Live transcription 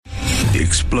The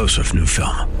explosive new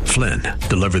film, Flynn,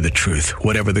 deliver the truth,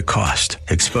 whatever the cost.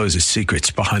 Exposes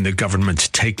secrets behind the government's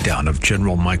takedown of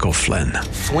General Michael Flynn.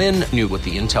 Flynn knew what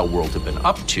the intel world had been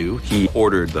up to. He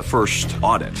ordered the first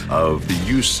audit of the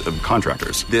use of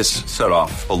contractors. This set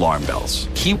off alarm bells.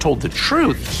 He told the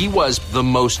truth. He was the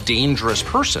most dangerous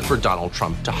person for Donald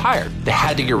Trump to hire. They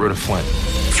had to get rid of Flynn.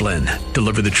 Flynn,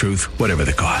 deliver the truth, whatever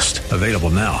the cost. Available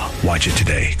now. Watch it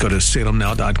today. Go to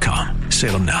salemnow.com.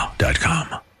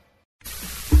 salemnow.com.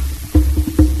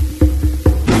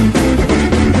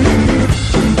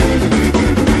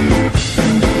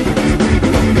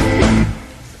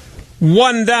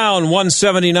 One down,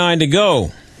 179 to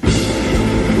go.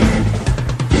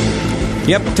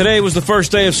 Yep, today was the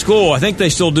first day of school. I think they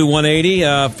still do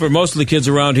 180 for most of the kids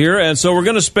around here. And so we're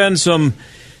going to spend some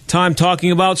time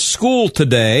talking about school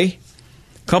today.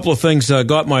 A couple of things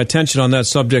got my attention on that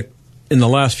subject in the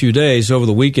last few days over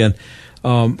the weekend.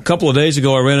 A couple of days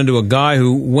ago, I ran into a guy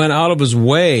who went out of his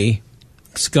way.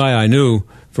 This guy I knew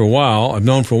for a while, I've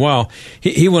known for a while.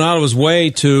 He went out of his way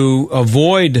to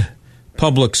avoid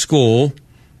public school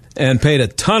and paid a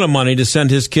ton of money to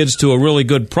send his kids to a really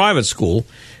good private school.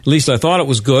 At least I thought it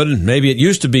was good, and maybe it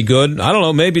used to be good. I don't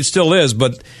know, maybe it still is,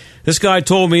 but this guy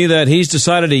told me that he's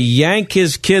decided to yank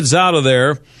his kids out of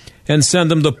there and send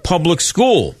them to public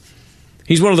school.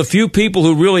 He's one of the few people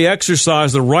who really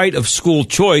exercise the right of school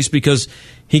choice because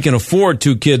he can afford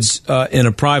two kids in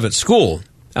a private school.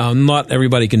 Not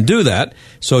everybody can do that,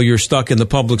 so you're stuck in the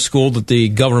public school that the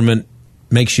government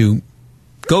makes you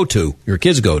go to, your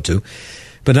kids go to.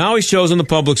 But now he's chosen the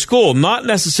public school, not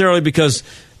necessarily because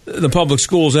the public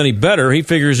school is any better. He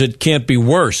figures it can't be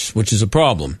worse, which is a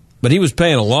problem. But he was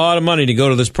paying a lot of money to go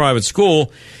to this private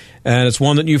school, and it's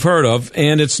one that you've heard of.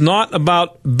 And it's not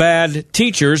about bad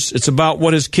teachers. It's about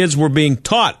what his kids were being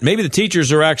taught. Maybe the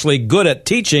teachers are actually good at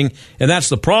teaching, and that's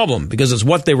the problem, because it's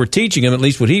what they were teaching him, at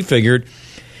least what he figured.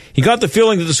 He got the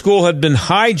feeling that the school had been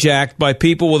hijacked by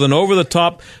people with an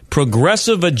over-the-top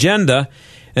progressive agenda,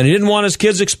 and he didn't want his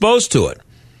kids exposed to it.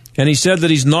 And he said that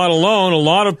he's not alone. A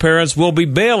lot of parents will be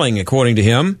bailing, according to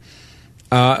him,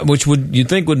 which you'd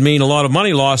think would mean a lot of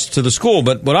money lost to the school.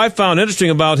 But what I found interesting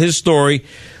about his story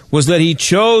was that he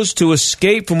chose to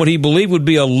escape from what he believed would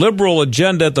be a liberal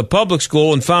agenda at the public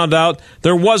school and found out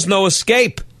there was no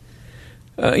escape,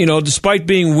 despite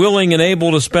being willing and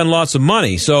able to spend lots of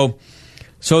money. So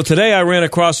today I ran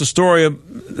across a story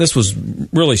this was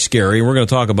really scary. We're going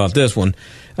to talk about this one.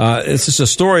 It's just a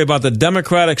story about the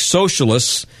Democratic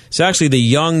Socialists. It's actually the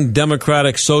Young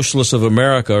Democratic Socialists of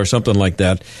America or something like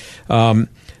that.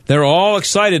 They're all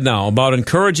excited now about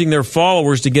encouraging their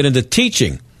followers to get into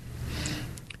teaching.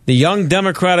 The Young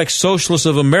Democratic Socialists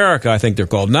of America, I think they're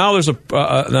called. Now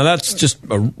now that's just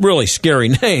a really scary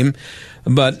name,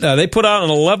 but they put out an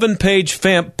 11-page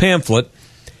pamphlet.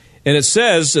 And it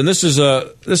says, and this is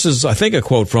I think a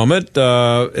quote from it.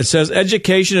 It says,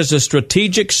 "Education is a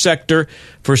strategic sector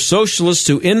for socialists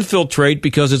to infiltrate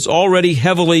because it's already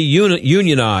heavily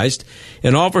unionized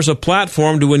and offers a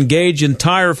platform to engage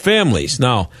entire families."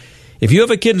 Now, if you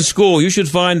have a kid in school, you should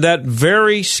find that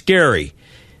very scary.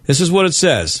 This is what it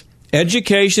says: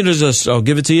 Education is I'll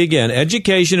give it to you again.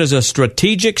 Education is a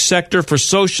strategic sector for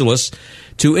socialists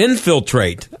to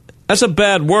infiltrate. That's a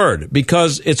bad word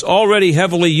because it's already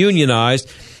heavily unionized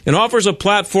and offers a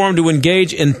platform to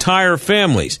engage entire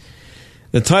families.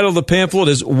 The title of the pamphlet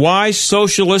is "Why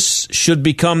Socialists Should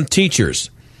Become Teachers."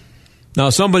 Now,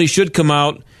 somebody should come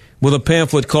out with a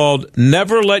pamphlet called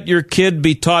 "Never Let Your Kid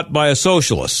Be Taught by a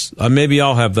Socialist." Maybe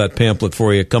I'll have that pamphlet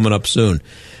for you coming up soon.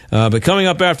 But coming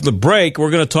up after the break,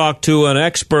 we're going to talk to an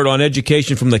expert on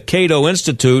education from the Cato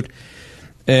Institute.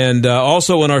 And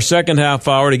also in our second half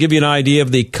hour, to give you an idea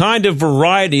of the kind of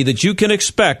variety that you can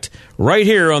expect right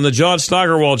here on the John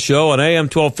Steigerwald Show on AM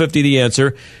 1250 The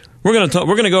Answer. We're going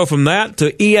to go from that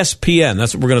to ESPN.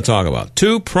 That's what we're going to talk about.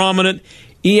 Two prominent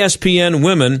ESPN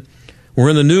women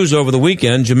were in the news over the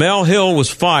weekend. Jemele Hill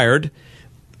was fired,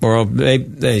 or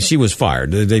she was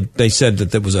fired. They said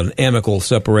that there was an amicable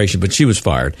separation, but she was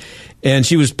fired. And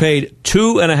she was paid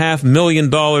 $2.5 million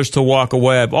to walk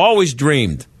away. I've always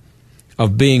dreamed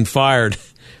of being fired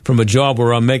from a job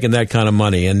where I'm making that kind of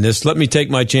money. And just let me take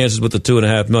my chances with the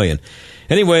 $2.5 million.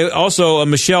 Anyway, also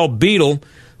Michelle Beadle,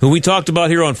 who we talked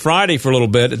about here on Friday for a little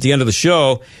bit at the end of the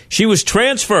show, she was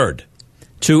transferred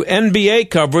to NBA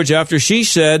coverage after she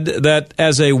said that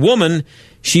as a woman,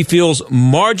 she feels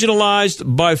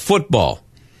marginalized by football.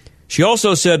 She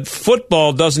also said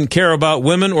football doesn't care about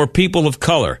women or people of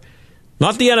color.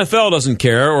 Not the NFL doesn't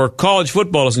care, or college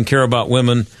football doesn't care about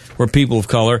women or people of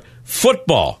color.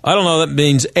 football. I don't know if that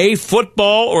means a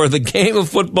football or the game of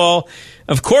football.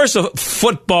 Of course, a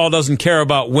football doesn't care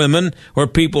about women or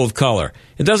people of color.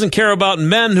 It doesn't care about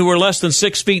men who are less than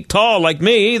 6 feet tall like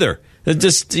me either. It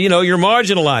just, you're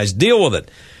marginalized. Deal with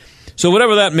it. So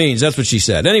whatever that means, that's what she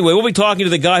said. Anyway, we'll be talking to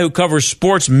the guy who covers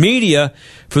sports media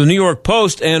for the New York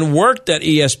Post and worked at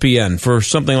ESPN for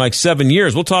something like 7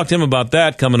 years. We'll talk to him about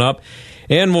that coming up.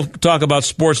 And we'll talk about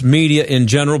sports media in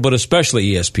general, but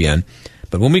especially ESPN.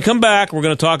 But when we come back, we're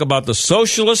going to talk about the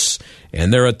socialists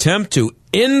and their attempt to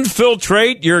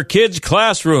infiltrate your kid's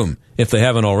classroom, if they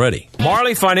haven't already.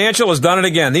 Marley Financial has done it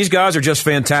again. These guys are just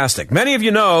fantastic. Many of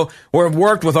you know or have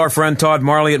worked with our friend Todd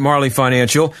Marley at Marley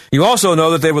Financial. You also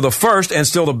know that they were the first and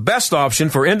still the best option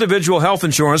for individual health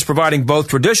insurance, providing both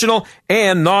traditional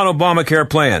and non-Obamacare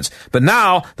plans. But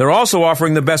now they're also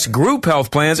offering the best group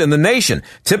health plans in the nation.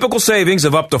 Typical savings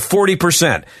of up to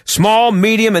 40%. Small,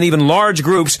 medium, and even large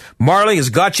groups, Marley has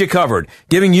got you covered,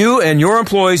 giving you and your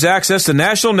employees access to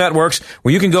national networks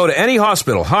where you can go to any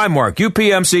hospital, Highmark,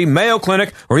 UPMC, Mayo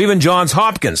Clinic, or even Johns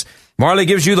Hopkins. Marley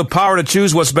gives you the power to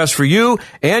choose what's best for you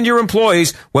and your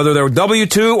employees, whether they're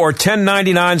W-2 or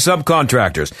 1099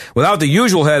 subcontractors, without the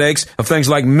usual headaches of things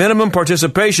like minimum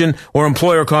participation or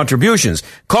employer contributions.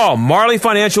 Call Marley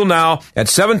Financial now at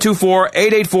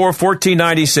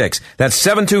 724-884-1496. That's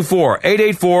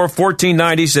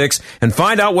 724-884-1496, and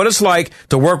find out what it's like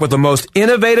to work with the most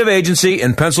innovative agency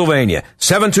in Pennsylvania.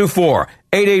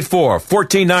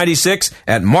 724-884-1496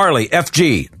 at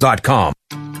marleyfg.com.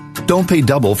 Don't pay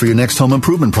double for your next home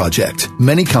improvement project.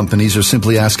 Many companies are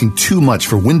simply asking too much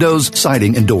for windows,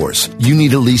 siding, and doors. You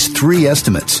need at least 3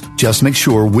 estimates. Just make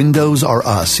sure Windows R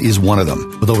Us is one of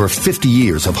them. With over 50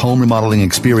 years of home remodeling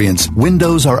experience,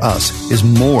 Windows R Us is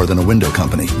more than a window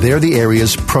company. They're the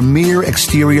area's premier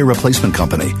exterior replacement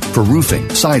company for roofing,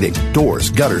 siding, doors,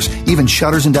 gutters, even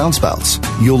shutters and downspouts.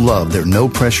 You'll love their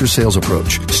no-pressure sales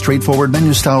approach, straightforward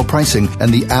menu-style pricing,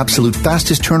 and the absolute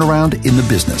fastest turnaround in the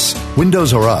business.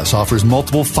 Windows R Us offers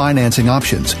multiple financing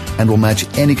options and will match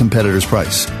any competitor's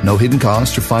price. No hidden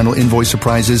cost or final invoice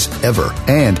surprises ever.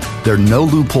 And their no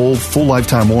loophole full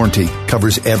lifetime warranty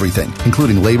covers everything,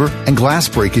 including labor and glass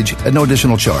breakage at no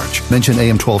additional charge. Mention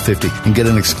AM 1250 and get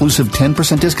an exclusive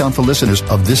 10% discount for listeners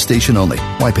of this station only.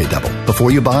 Why pay double? Before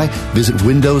you buy, visit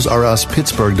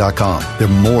WindowsRUsPittsburgh.com. They're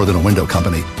more than a window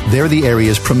company. They're the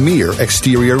area's premier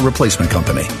exterior replacement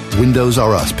company.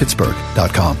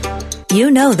 WindowsRUsPittsburgh.com.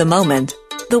 You know the moment.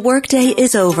 The workday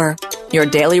is over. Your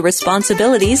daily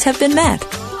responsibilities have been met.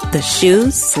 The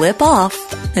shoes slip off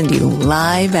and you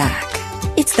lie back.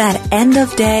 It's that end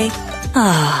of day.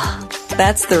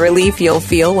 That's the relief you'll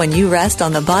feel when you rest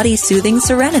on the body-soothing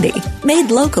Serenity,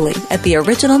 made locally at the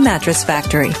Original Mattress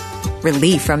Factory.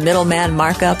 Relief from middleman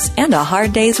markups and a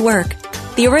hard day's work.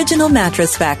 The Original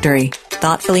Mattress Factory.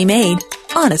 Thoughtfully made,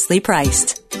 honestly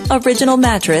priced.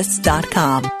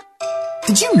 OriginalMattress.com.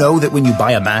 Did you know that when you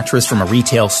buy a mattress from a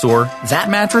retail store,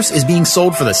 that mattress is being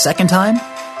sold for the second time?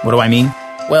 What do I mean?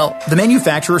 Well, the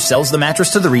manufacturer sells the mattress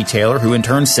to the retailer, who in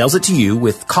turn sells it to you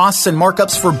with costs and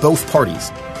markups for both parties.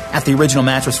 At the Original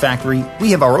Mattress Factory, we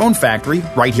have our own factory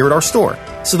right here at our store.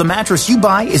 So the mattress you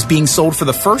buy is being sold for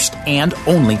the first and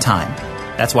only time.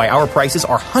 That's why our prices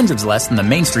are hundreds less than the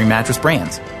mainstream mattress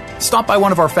brands. Stop by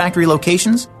one of our factory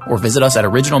locations or visit us at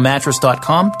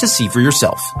originalmattress.com to see for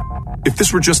yourself. If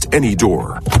this were just any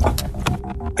door,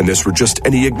 and this were just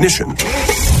any ignition,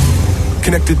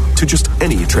 connected to just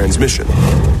any transmission,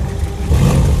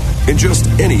 in just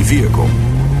any vehicle,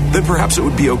 then perhaps it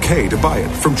would be okay to buy it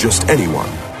from just anyone.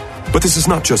 But this is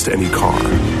not just any car.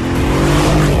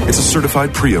 It's a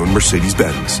certified pre-owned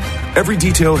Mercedes-Benz. Every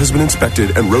detail has been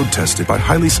inspected and road tested by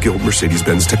highly skilled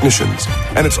Mercedes-Benz technicians,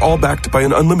 and it's all backed by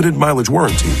an unlimited mileage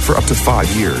warranty for up to 5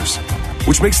 years,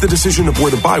 which makes the decision of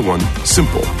where to buy one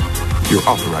simple. Your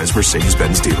authorized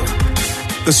Mercedes-Benz dealer.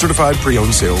 The Certified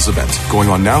Pre-Owned Sales event, going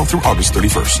on now through August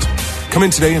 31st. Come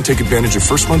in today and take advantage of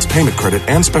first month's payment credit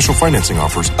and special financing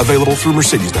offers available through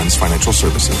Mercedes-Benz Financial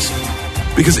Services.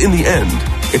 Because in the end,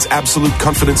 it's absolute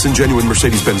confidence in genuine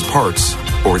Mercedes-Benz parts,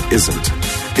 or it isn't.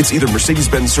 It's either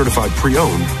Mercedes-Benz Certified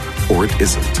Pre-Owned, or it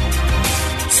isn't.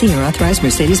 See your authorized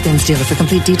Mercedes-Benz dealer for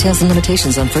complete details and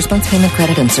limitations on first month's payment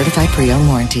credit and certified pre-owned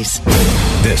warranties.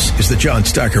 This is the John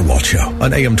Steigerwald Show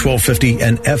on AM 1250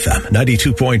 and FM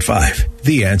 92.5.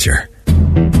 The Answer.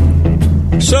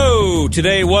 So,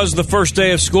 today was the first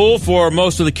day of school for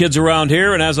most of the kids around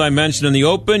here, and as I mentioned in the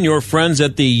open, your friends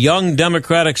at the Young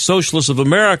Democratic Socialists of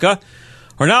America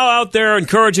are now out there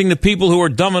encouraging the people who are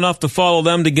dumb enough to follow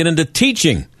them to get into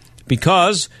teaching,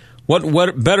 because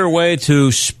what better way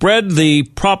to spread the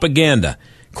propaganda,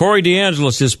 Corey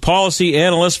DeAngelis is policy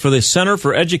analyst for the Center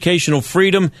for Educational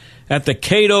Freedom at the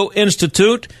Cato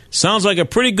Institute. Sounds like a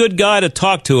pretty good guy to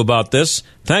talk to about this.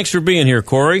 Thanks for being here,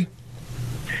 Corey.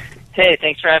 Hey,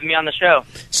 thanks for having me on the show.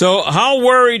 So how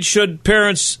worried should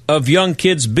parents of young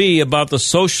kids be about the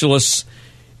socialists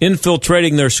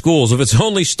infiltrating their schools? If it's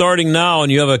only starting now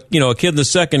and you have a kid in the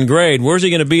second grade, where's he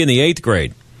going to be in the eighth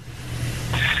grade?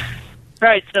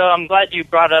 Right, so I'm glad you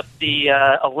brought up the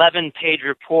 11-page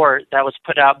report that was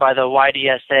put out by the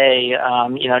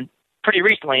YDSA, pretty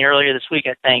recently, earlier this week,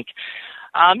 I think.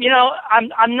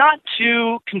 I'm not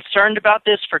too concerned about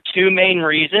this for two main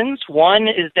reasons. One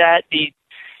is that the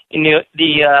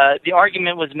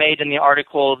argument was made in the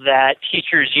article that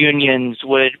teachers' unions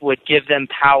would give them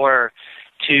power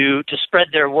to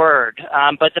spread their word.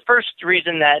 But the first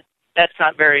reason that's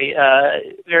not very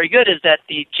good is that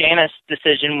the Janus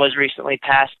decision was recently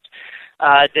passed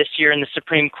this year in the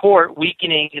Supreme Court,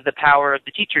 weakening the power of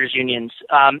the teachers' unions.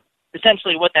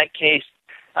 Essentially, what that case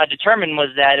determined was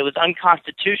that it was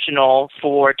unconstitutional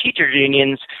for teachers'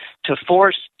 unions to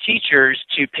force teachers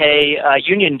to pay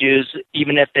union dues,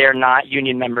 even if they're not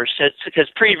union members. Because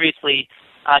previously,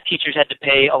 teachers had to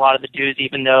pay a lot of the dues,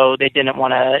 even though they didn't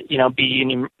want to, be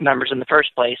union members in the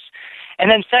first place. And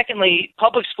then secondly,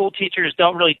 public school teachers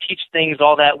don't really teach things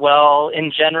all that well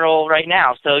in general right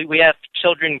now. So we have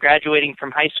children graduating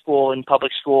from high school in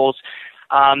public schools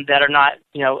that are not,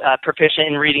 proficient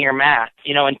in reading or math.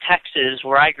 In Texas,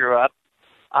 where I grew up,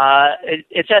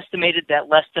 it's estimated that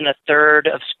less than a third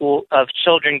of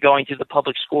children going through the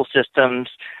public school systems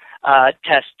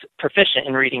test proficient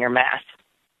in reading or math.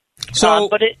 So,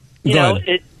 but it, go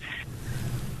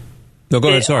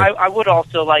ahead. Sorry. I would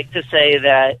also like to say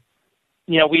that,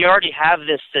 we already have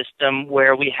this system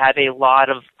where we have a lot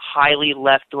of highly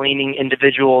left-leaning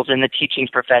individuals in the teaching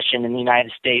profession in the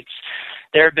United States.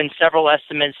 There have been several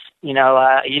estimates.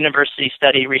 A university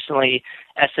study recently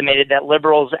estimated that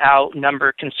liberals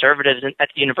outnumber conservatives at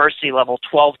the university level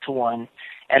 12-1.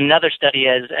 And another study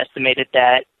has estimated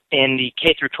that in the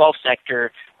K-12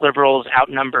 sector, liberals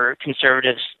outnumber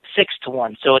conservatives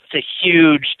 6-1. So it's a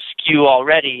huge skew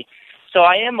already. So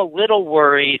I am a little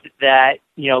worried that,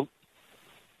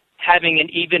 having an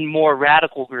even more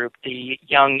radical group, the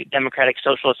Young Democratic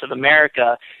Socialists of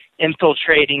America,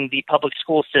 infiltrating the public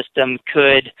school system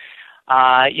could,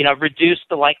 reduce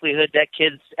the likelihood that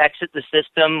kids exit the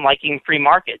system liking free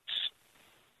markets.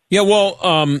 Yeah, well,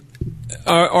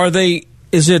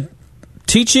 is it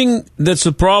teaching that's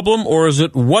a problem, or is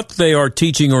it what they are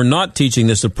teaching or not teaching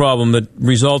that's a problem that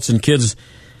results in kids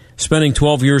spending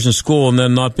 12 years in school and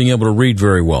then not being able to read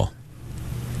very well?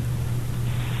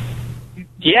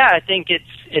 Yeah, I think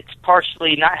it's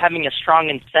partially not having a strong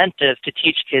incentive to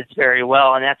teach kids very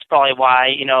well, and that's probably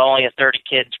why, only a third of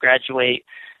kids graduate,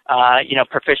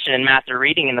 proficient in math or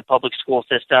reading in the public school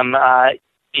system,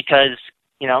 because,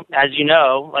 as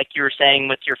like you were saying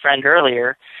with your friend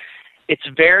earlier, it's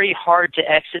very hard to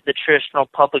exit the traditional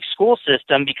public school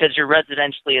system because you're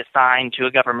residentially assigned to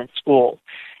a government school.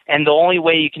 And the only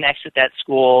way you can exit that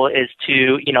school is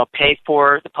to, pay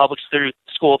for the public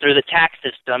school through the tax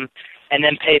system, and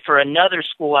then pay for another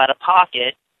school out of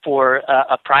pocket for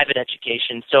a private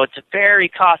education. So it's very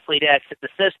costly to exit the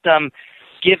system,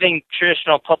 giving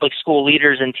traditional public school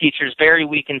leaders and teachers very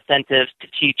weak incentives to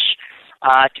teach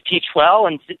well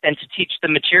and to teach the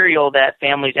material that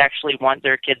families actually want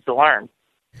their kids to learn.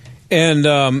 And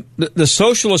the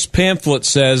socialist pamphlet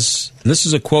says, and this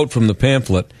is a quote from the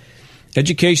pamphlet,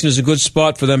 education is a good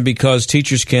spot for them because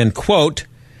teachers can, quote,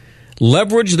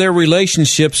 leverage their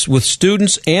relationships with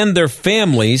students and their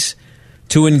families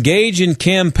to engage in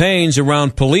campaigns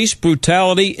around police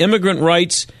brutality, immigrant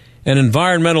rights, and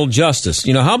environmental justice.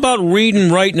 How about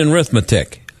reading, writing, and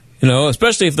arithmetic?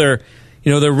 Especially if they're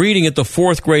reading at the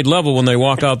fourth grade level when they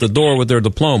walk out the door with their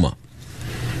diploma.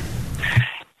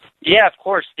 Yeah, of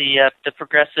course. The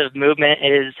progressive movement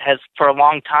has for a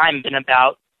long time been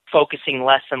about focusing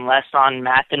less and less on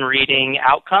math and reading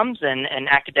outcomes and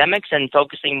academics, and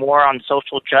focusing more on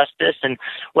social justice and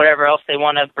whatever else they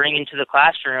want to bring into the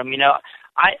classroom.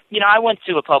 I went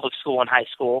to a public school in high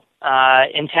school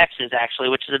in Texas, actually,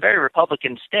 which is a very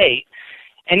Republican state.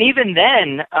 And even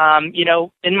then,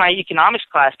 in my economics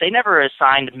class, they never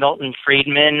assigned Milton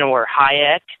Friedman or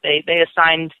Hayek. They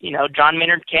assigned, John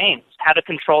Maynard Keynes, how to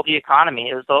control the economy.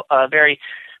 It was a very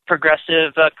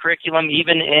progressive curriculum,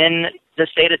 even in the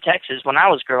state of Texas when I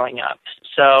was growing up.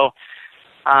 So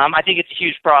I think it's a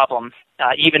huge problem,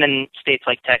 even in states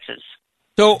like Texas.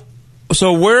 So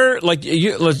where,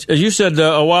 as you said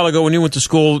a while ago when you went to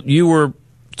school, you were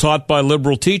taught by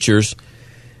liberal teachers.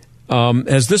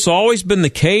 Has this always been the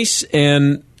case?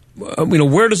 And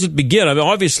where does it begin? I mean,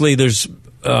 obviously, there's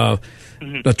a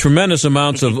tremendous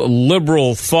amounts of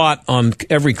liberal thought on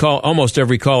almost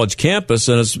every college campus,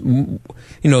 and it's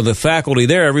the faculty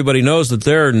there. Everybody knows that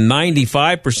they're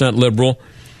 95% liberal.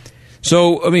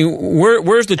 So, I mean,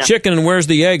 where's the chicken and where's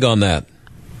the egg on that?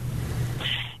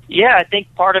 Yeah, I think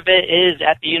part of it is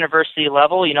at the university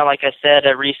level. Like I said,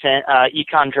 a recent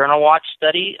Econ Journal Watch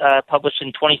study published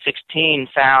in 2016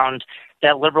 found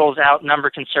that liberals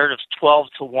outnumber conservatives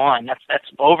 12-1. That's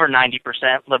over 90%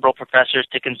 liberal professors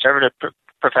to conservative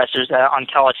professors on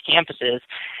college campuses.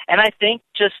 And I think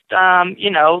just,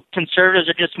 conservatives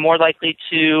are just more likely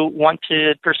to want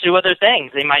to pursue other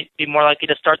things. They might be more likely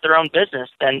to start their own business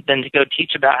than to go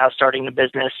teach about how starting a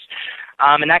business.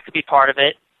 And that could be part of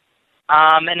it.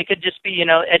 And it could just be,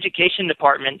 education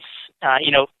departments,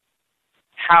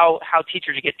 how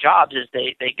teachers get jobs is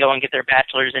they go and get their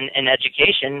bachelor's in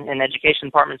education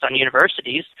departments on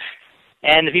universities.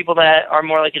 And the people that are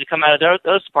more likely to come out of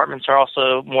those departments are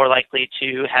also more likely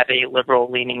to have a liberal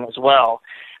leaning as well.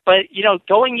 But,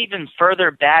 going even further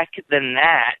back than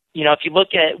that, if you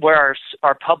look at where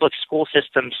our public school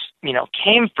systems,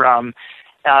 came from,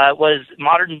 was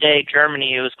modern-day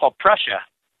Germany. It was called Prussia.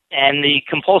 And the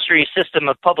compulsory system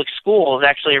of public schools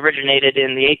actually originated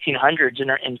in the 1800s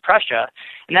in Prussia,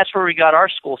 and that's where we got our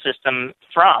school system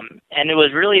from. And it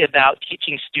was really about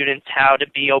teaching students how to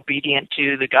be obedient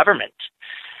to the government.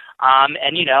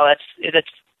 That's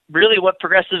really what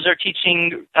progressives are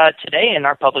teaching today in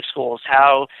our public schools,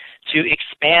 how to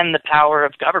expand the power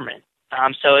of government.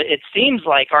 So it seems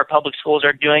like our public schools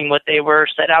are doing what they were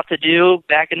set out to do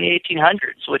back in the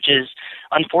 1800s, which is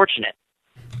unfortunate.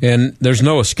 And there's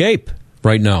no escape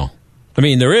right now. I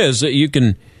mean, there is. You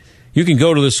can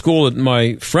go to the school that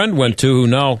my friend went to, who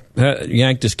now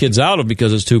yanked his kids out of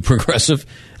because it's too progressive.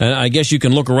 And I guess you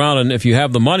can look around, and if you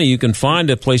have the money, you can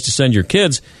find a place to send your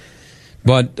kids.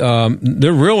 But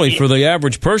they're really, for the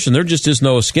average person, there just is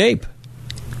no escape.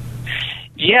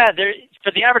 Yeah,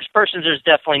 for the average person, there's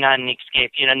definitely not an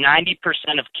escape.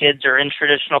 90% of kids are in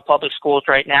traditional public schools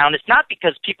right now, and it's not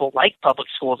because people like public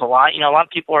schools a lot. A lot of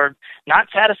people are not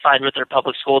satisfied with their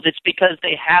public schools. It's because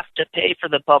they have to pay for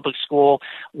the public school,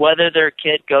 whether their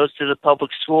kid goes to the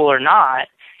public school or not,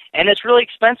 and it's really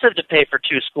expensive to pay for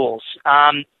two schools.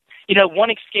 One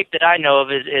escape that I know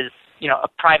of is a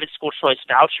private school choice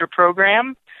voucher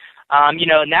program,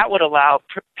 and that would allow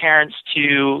parents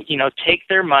to, take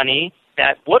their money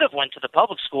that would have went to the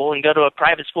public school and go to a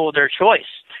private school of their choice,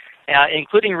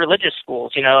 including religious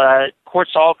schools.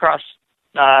 Courts all across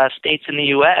states in the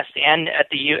U.S. and at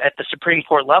the Supreme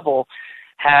Court level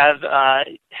have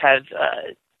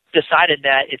decided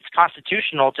that it's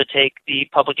constitutional to take the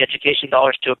public education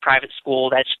dollars to a private school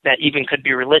that even could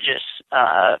be religious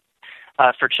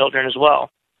for children as well.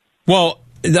 Well,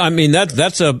 I mean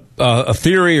that's a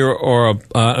theory or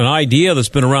an idea that's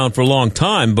been around for a long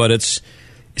time, but it's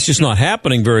just not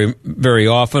happening very, very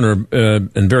often or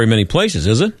in very many places,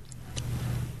 is it?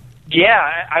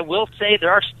 Yeah, I will say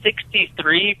there are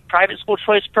 63 private school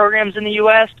choice programs in the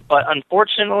U.S., but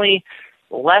unfortunately,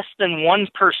 less than 1%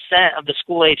 of the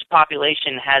school-age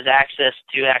population has access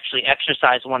to actually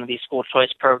exercise one of these school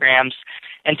choice programs.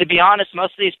 And to be honest,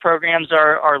 most of these programs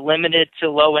are limited to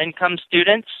low-income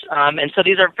students, and so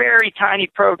these are very tiny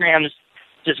programs,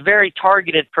 just very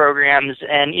targeted programs.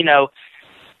 And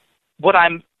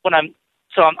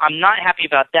I'm not happy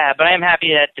about that, but I am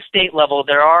happy at the state level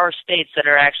there are states that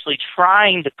are actually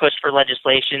trying to push for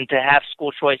legislation to have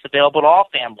school choice available to all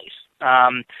families,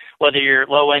 whether you're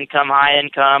low income, high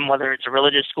income, whether it's a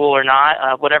religious school or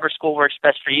not, whatever school works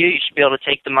best for you, you should be able to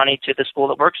take the money to the school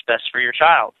that works best for your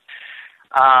child.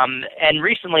 And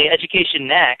recently, Education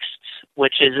Next,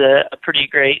 which is a pretty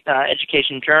great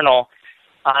education journal,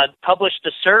 published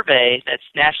a survey that's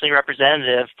nationally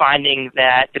representative, finding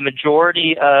that the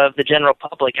majority of the general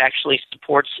public actually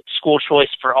supports school choice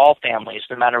for all families,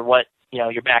 no matter what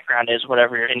your background is,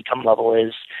 whatever your income level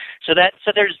is. So that's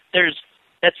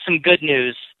some good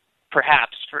news,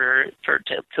 perhaps,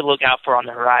 to look out for on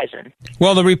the horizon.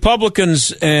 Well, the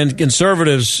Republicans and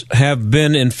conservatives have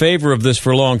been in favor of this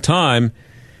for a long time,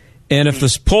 and if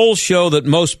the polls show that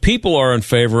most people are in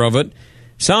favor of it,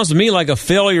 sounds to me like a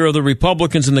failure of the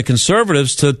Republicans and the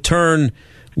conservatives to turn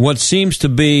what seems to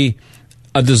be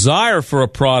a desire for a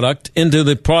product into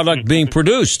the product being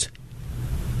produced.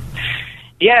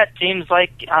 Yeah, it seems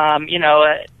like,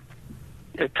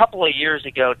 a couple of years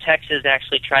ago, Texas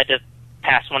actually tried to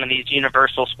pass one of these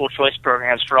universal school choice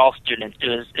programs for all students.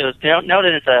 It was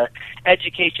noted as a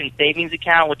education savings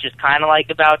account, which is kind of like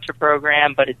a voucher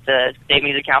program, but it's a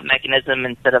savings account mechanism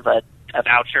instead of a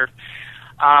voucher.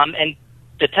 And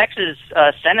the Texas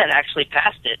Senate actually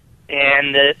passed it,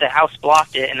 and the House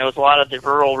blocked it, and it was a lot of the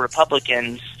rural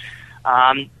Republicans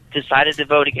decided to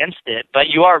vote against it. But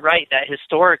you are right that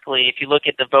historically, if you look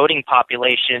at the voting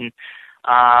population,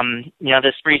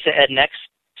 this recent EdNext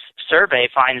survey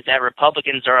finds that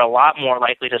Republicans are a lot more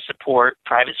likely to support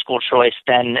private school choice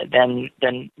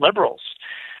than liberals.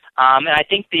 And I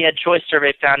think the EdChoice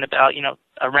survey found about,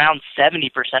 around 70%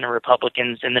 of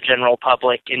Republicans in the general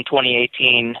public in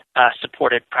 2018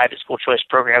 supported private school choice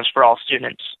programs for all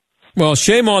students. Well,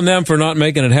 shame on them for not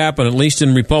making it happen, at least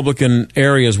in Republican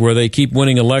areas where they keep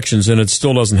winning elections and it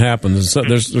still doesn't happen.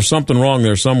 There's something wrong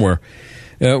there somewhere.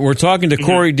 We're talking to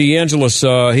Corey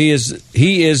DeAngelis.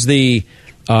 He is the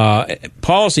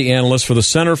policy analyst for the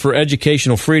Center for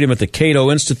Educational Freedom at the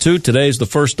Cato Institute. Today is the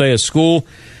first day of school.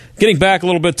 Getting back a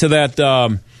little bit to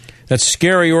that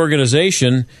scary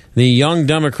organization, the Young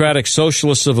Democratic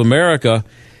Socialists of America.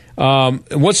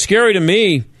 What's scary to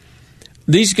me,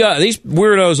 these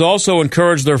weirdos also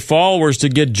encourage their followers to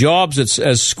get jobs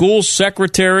as school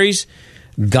secretaries,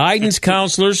 guidance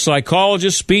counselors,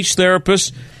 psychologists, speech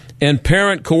therapists, and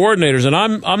parent coordinators. And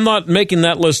I'm not making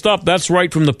that list up. That's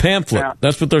right from the pamphlet. Yeah.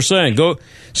 That's what they're saying.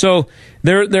 So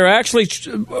they're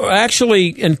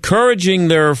actually encouraging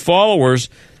their followers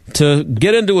to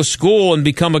get into a school and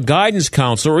become a guidance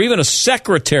counselor or even a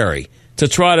secretary to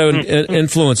try to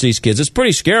influence these kids. It's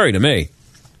pretty scary to me.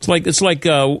 It's like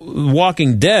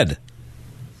Walking Dead.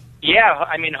 Yeah,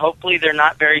 I mean, hopefully they're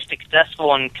not very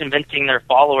successful in convincing their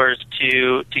followers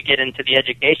to get into the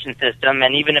education system,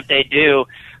 and even if they do,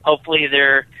 hopefully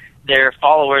their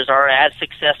followers are as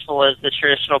successful as the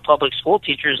traditional public school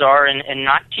teachers are in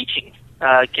not teaching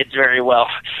kids very well,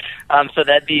 so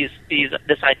that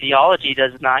this ideology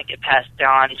does not get passed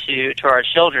down to our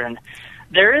children.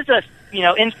 There is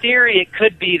in theory, it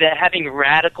could be that having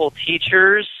radical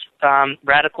teachers,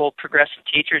 radical progressive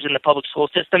teachers in the public school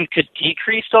system could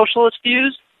decrease socialist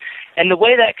views. And the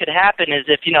way that could happen is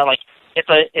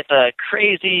if a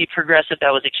crazy progressive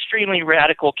that was extremely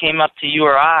radical came up to you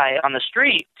or I on the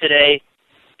street today,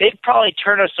 they'd probably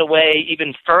turn us away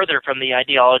even further from the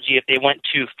ideology if they went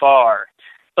too far.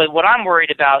 But what I'm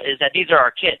worried about is that these are our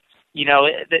kids.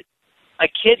 That a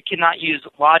kid cannot use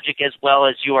logic as well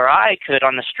as you or I could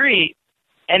on the street,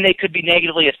 and they could be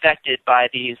negatively affected by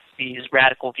these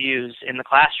radical views in the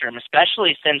classroom,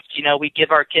 especially since, we give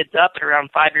our kids up at around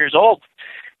 5 years old,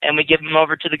 and we give them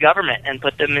over to the government and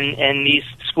put them in these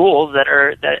schools that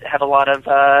have a lot of,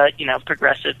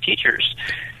 progressive teachers.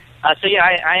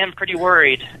 I am pretty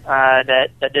worried that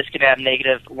this could have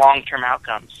negative long-term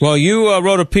outcomes. Well, you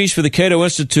wrote a piece for the Cato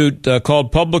Institute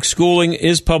called Public Schooling,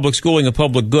 Is Public Schooling a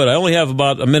Public Good? I only have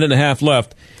about a minute and a half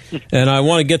left, and I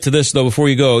want to get to this, though, before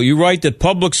you go. You write that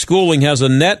public schooling has a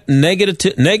net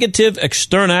negative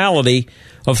externality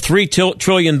of $3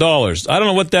 trillion. I don't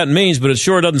know what that means, but it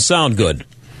sure doesn't sound good.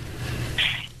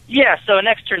 Yeah, so an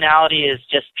externality is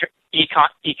just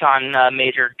econ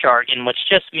major jargon, which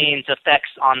just means effects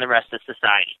on the rest of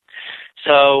society.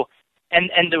 So, and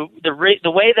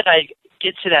the way that I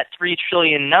get to that 3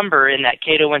 trillion number in that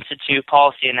Cato Institute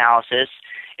policy analysis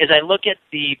is I look at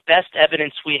the best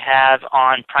evidence we have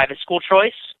on private school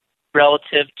choice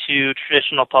relative to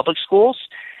traditional public schools,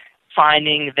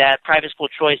 finding that private school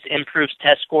choice improves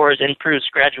test scores, improves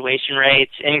graduation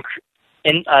rates,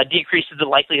 decreases the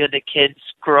likelihood that kids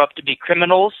grow up to be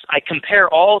criminals. I compare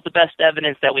all of the best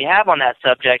evidence that we have on that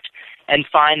subject and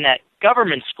find that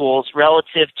government schools,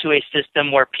 relative to a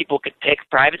system where people could pick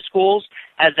private schools,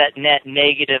 has that net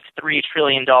negative $3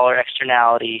 trillion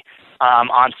externality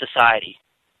on society,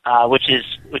 which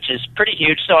is pretty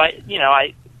huge. So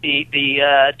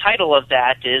the title of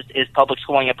that is Public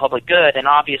Schooling a Public Good, and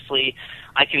obviously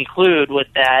I conclude with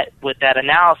that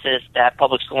analysis that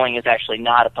public schooling is actually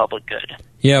not a public good.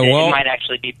 Yeah, well, it might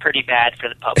actually be pretty bad for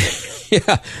the public.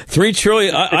 Yeah, $3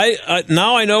 trillion. I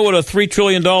now I know what a $3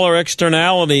 trillion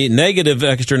negative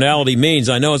externality means.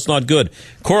 I know it's not good.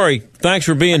 Corey, thanks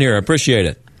for being here. I appreciate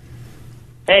it.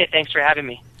 Hey, thanks for having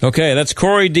me. Okay, that's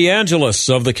Corey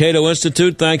DeAngelis of the Cato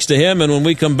Institute. Thanks to him. And when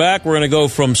we come back, we're going to go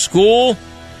from school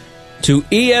to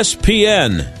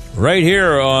ESPN. Right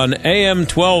here on AM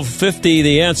 1250,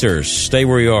 The Answers. Stay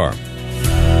where you are.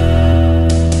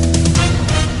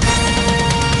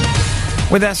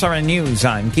 With SRN News,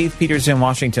 I'm Keith Peters in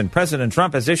Washington. President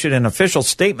Trump has issued an official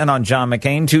statement on John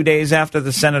McCain 2 days after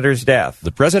the senator's death.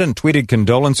 The president tweeted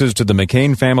condolences to the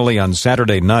McCain family on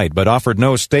Saturday night, but offered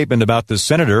no statement about the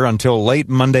senator until late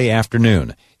Monday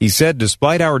afternoon. He said,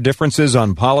 despite our differences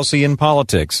on policy and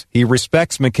politics, he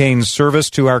respects McCain's service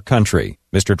to our country.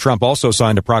 Mr. Trump also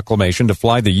signed a proclamation to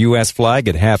fly the U.S. flag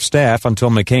at half-staff until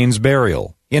McCain's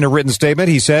burial. In a written statement,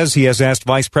 he says he has asked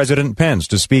Vice President Pence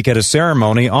to speak at a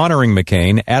ceremony honoring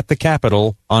McCain at the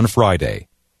Capitol on Friday.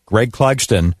 Greg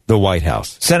Clugston, the White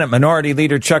House. Senate Minority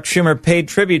Leader Chuck Schumer paid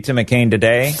tribute to McCain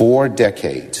today. 4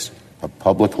 decades of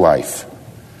public life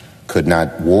could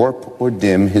not warp or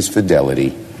dim his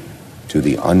fidelity to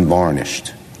the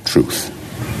unvarnished truth.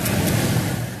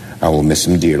 I will miss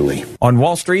him dearly. On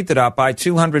Wall Street, the Dow by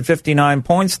 259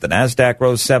 points. The Nasdaq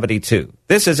rose 72.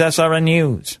 This is SRN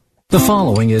News. The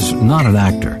following is not an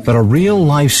actor, but a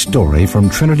real-life story from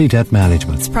Trinity Debt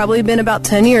Management. It's probably been about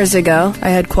 10 years ago. I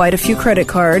had quite a few credit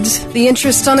cards. The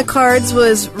interest on the cards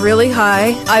was really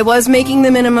high. I was making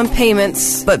the minimum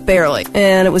payments, but barely.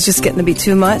 And it was just getting to be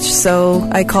too much, so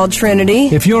I called Trinity.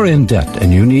 If you're in debt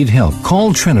and you need help,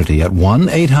 call Trinity at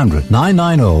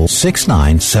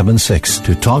 1-800-990-6976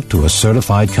 to talk to a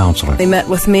certified counselor. They met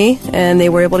with me, and they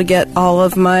were able to get all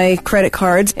of my credit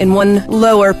cards in one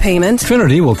lower payment.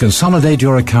 Trinity will consolidate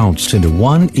your accounts into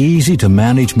one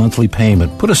easy-to-manage monthly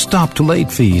payment, put a stop to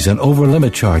late fees and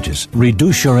over-limit charges,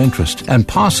 reduce your interest, and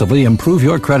possibly improve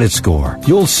your credit score.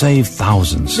 You'll save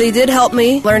thousands. They did help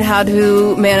me learn how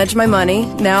to manage my money.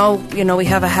 Now, we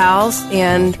have a house,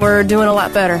 and we're doing a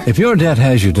lot better. If your debt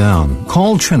has you down,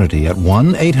 call Trinity at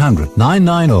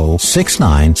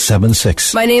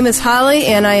 1-800-990-6976. My name is Holly,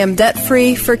 and I am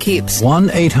debt-free for keeps.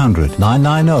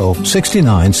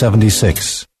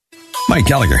 1-800-990-6976. Mike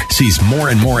Gallagher sees more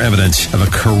and more evidence of a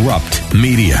corrupt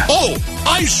media. Oh,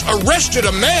 ICE arrested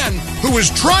a man who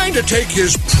was trying to take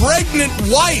his pregnant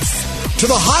wife to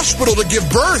the hospital to give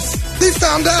birth. They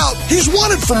found out he's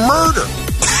wanted for murder.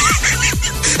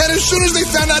 And as soon as they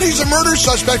found out he's a murder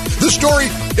suspect, the story,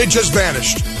 it just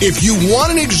vanished. If you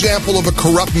want an example of a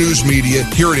corrupt news media,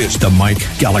 here it is. The Mike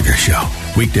Gallagher Show.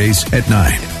 Weekdays at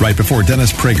 9, right before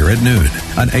Dennis Prager at noon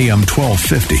on AM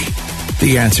 1250.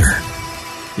 The Answer.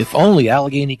 If only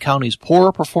Allegheny County's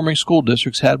poorer performing school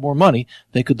districts had more money,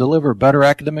 they could deliver better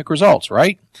academic results,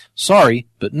 right? Sorry,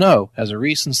 but no, as a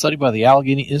recent study by the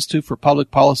Allegheny Institute for Public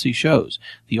Policy shows.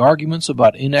 The arguments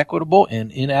about inequitable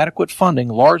and inadequate funding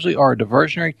largely are a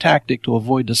diversionary tactic to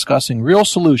avoid discussing real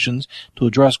solutions to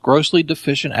address grossly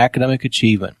deficient academic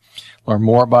achievement. Learn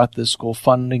more about this school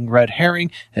funding red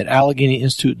herring at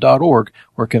AlleghenyInstitute.org,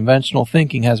 where conventional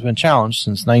thinking has been challenged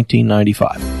since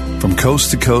 1995. From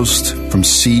coast to coast, from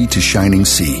sea to shining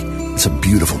sea, it's a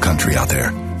beautiful country out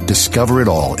there. Discover it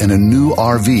all in a new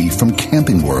RV from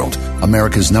Camping World,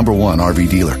 America's #1 RV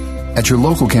dealer. At your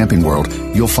local Camping World,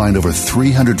 you'll find over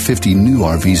 350 new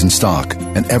RVs in stock,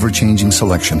 an ever-changing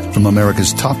selection from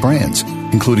America's top brands,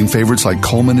 including favorites like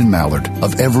Coleman and Mallard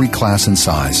of every class and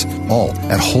size, all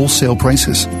at wholesale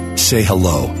prices. Say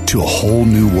hello to a whole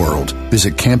new world.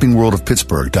 Visit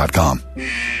campingworldofpittsburgh.com.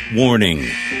 Warning.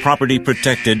 Property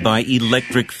protected by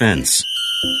electric fence.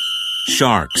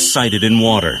 Sharks sighted in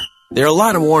water. There are a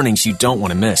lot of warnings you don't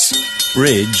want to miss.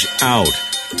 Bridge out.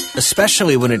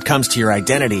 Especially when it comes to your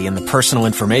identity and the personal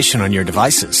information on your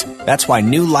devices. That's why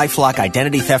new LifeLock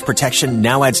Identity Theft Protection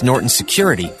now adds Norton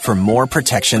Security for more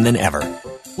protection than ever.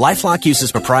 LifeLock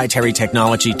uses proprietary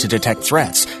technology to detect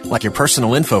threats, like your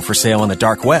personal info for sale on the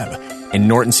dark web. And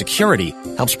Norton Security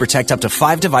helps protect up to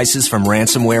 5 devices from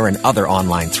ransomware and other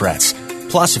online threats.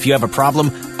 Plus, if you have a problem,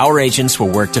 our agents will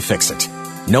work to fix it.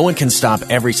 No one can stop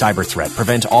every cyber threat,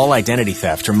 prevent all identity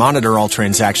theft, or monitor all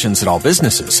transactions at all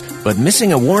businesses. But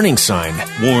missing a warning sign...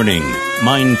 Warning.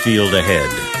 Minefield ahead.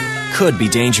 ...could be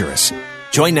dangerous.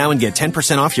 Join now and get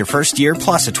 10% off your first year,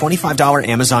 plus a $25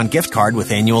 Amazon gift card with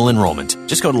annual enrollment.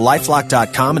 Just go to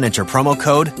LifeLock.com and enter promo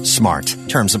code SMART.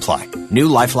 Terms apply. New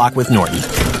LifeLock with Norton.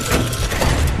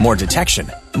 More detection,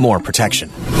 more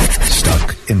protection.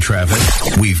 Stuck in traffic?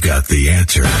 We've got the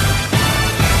answer.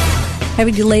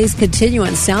 Heavy delays continue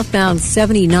on southbound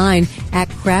 79 at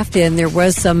Crafton. There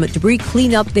was some debris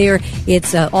cleanup there.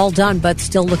 It's all done, but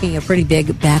still looking a pretty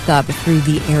big backup through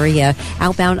the area.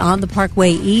 Outbound on the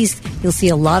Parkway East, you'll see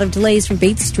a lot of delays from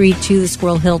Bates Street to the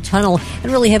Squirrel Hill Tunnel,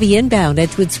 and really heavy inbound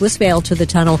Edgewood Swissvale to the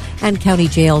tunnel and County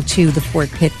Jail to the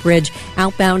Fort Pitt Bridge.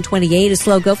 Outbound 28 is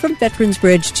slow go from Veterans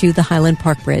Bridge to the Highland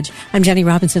Park Bridge. I'm Jenny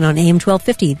Robinson on AM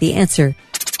 1250, The Answer.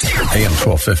 AM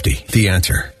 1250, The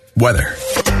Answer. Weather.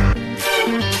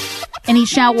 Any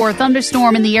shower or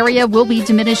thunderstorm in the area will be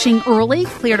diminishing early.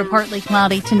 Clear to partly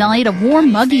cloudy tonight. A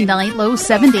warm, muggy night, low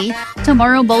 70.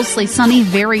 Tomorrow, mostly sunny,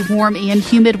 very warm and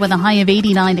humid with a high of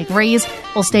 89 degrees.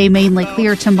 Will stay mainly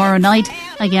clear tomorrow night.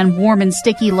 Again, warm and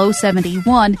sticky, low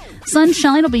 71.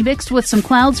 Sunshine will be mixed with some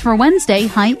clouds for Wednesday,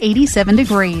 high 87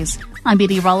 degrees. I'm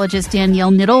meteorologist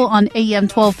Danielle Niddle on AM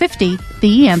 1250,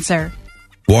 The Answer.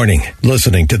 Warning,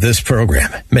 listening to this program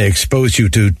may expose you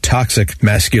to toxic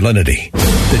masculinity.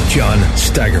 The John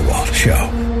Steigerwald Show.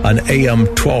 on AM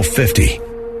 1250.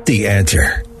 The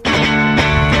Answer.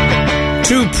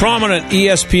 Two prominent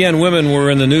ESPN women were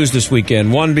in the news this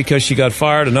weekend. One because she got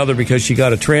fired, another because she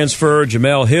got a transfer.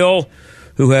 Jemele Hill,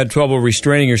 who had trouble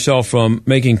restraining herself from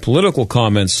making political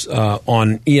comments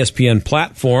on ESPN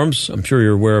platforms, I'm sure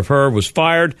you're aware of her, was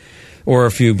fired. Or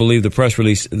if you believe the press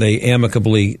release, they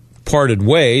amicably parted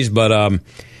ways. But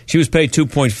she was paid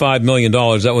 $2.5 million.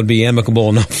 That would be amicable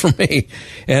enough for me.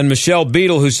 And Michelle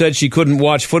Beadle, who said she couldn't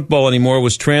watch football anymore,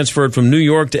 was transferred from New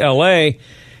York to L.A.,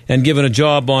 and given a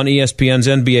job on ESPN's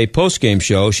NBA postgame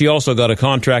show. She also got a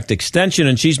contract extension,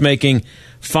 and she's making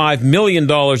 $5 million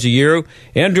a year.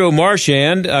 Andrew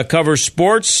Marchand covers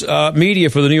sports media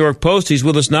for the New York Post. He's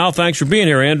with us now. Thanks for being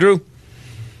here, Andrew.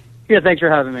 Yeah, thanks for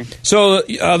having me. So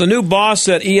the new boss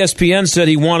at ESPN said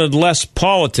he wanted less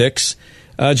politics.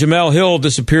 Jemele Hill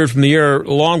disappeared from the air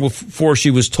long before she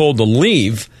was told to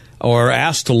leave or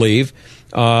asked to leave.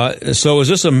 So is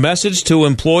this a message to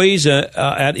employees at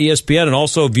ESPN and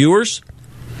also viewers?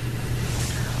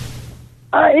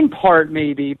 In part,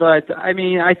 maybe, but I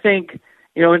mean, I think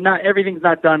not everything's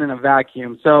not done in a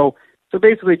vacuum. So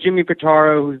basically, Jimmy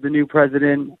Pitaro, who's the new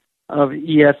president of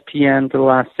ESPN for the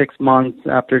last 6 months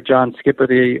after John Skipper,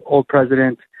 the old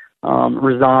president,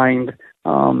 resigned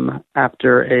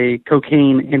after a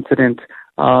cocaine incident.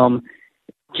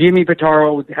 Jimmy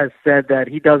Pitaro has said that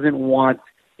he doesn't want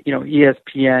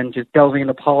ESPN just delving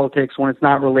into politics when it's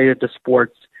not related to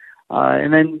sports.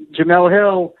 And then Jemele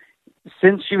Hill,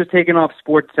 since she was taken off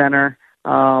SportsCenter,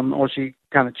 or she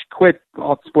quit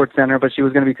off SportsCenter, but she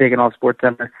was going to be taken off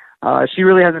SportsCenter, she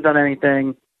really hasn't done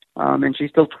anything, and she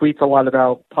still tweets a lot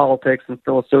about politics and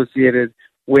still associated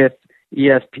with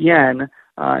ESPN.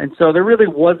 And so there really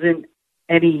wasn't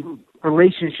any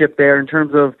relationship there in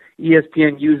terms of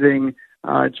ESPN using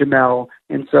Jemele,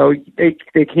 and so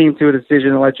they came to a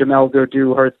decision to let Jemele go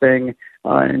do her thing,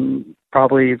 and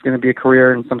probably is going to be a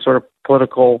career in some sort of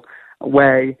political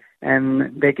way,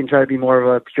 and they can try to be more of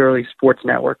a purely sports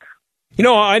network.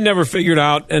 I never figured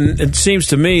out, and it seems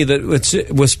to me that it's,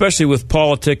 especially with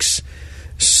politics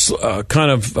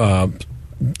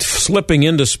slipping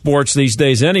into sports these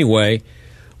days anyway,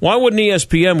 why wouldn't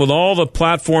ESPN, with all the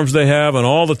platforms they have and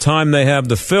all the time they have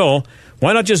to fill,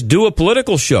 why not just do a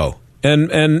political show?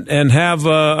 And have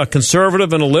a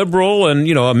conservative and a liberal and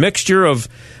a mixture of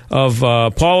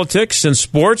politics and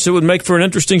sports? It would make for an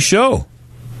interesting show.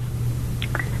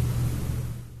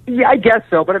 Yeah, I guess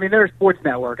so. But I mean, they're a sports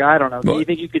network. I don't know. Do you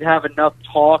think you could have enough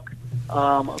talk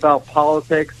about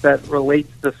politics that relates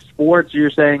to sports?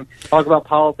 You're saying talk about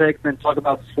politics and then talk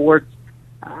about sports.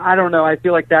 I don't know. I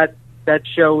feel like that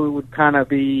show would kind of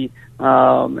be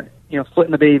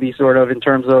splitting the baby sort of in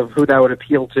terms of who that would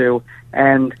appeal to.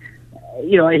 And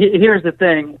here's the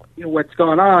thing. What's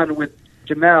going on with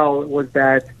Jemele was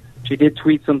that she did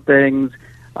tweet some things,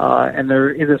 and there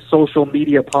is a social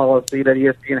media policy that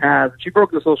ESPN has. She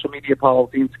broke the social media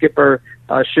policy, and Skipper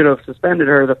should have suspended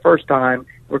her the first time,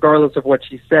 regardless of what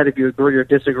she said, if you agree or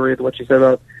disagree with what she said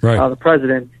about the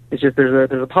president. It's just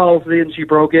there's a policy, and she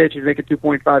broke it. She's making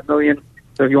 $2.5 million.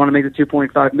 So if you want to make the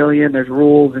 $2.5 million, there's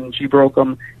rules, and she broke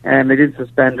them, and they didn't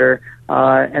suspend her.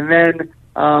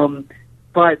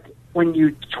 But when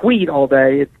you tweet all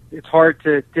day, it's hard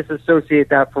to disassociate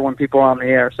that for when people are on the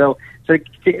air. So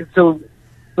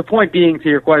the point being to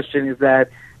your question is that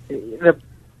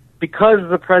because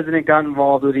the president got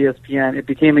involved with ESPN, it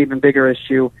became an even bigger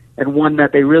issue, and one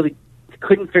that they really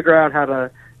couldn't figure out how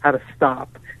to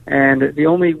stop. And the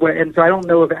only way, and so I don't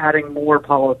know if adding more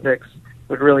politics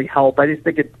would really help. I just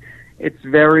think it's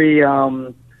very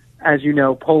as you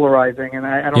know, polarizing, and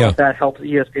I don't know if that helps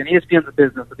ESPN. ESPN's a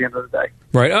business at the end of the day.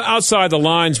 Right. Outside the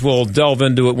lines, we'll delve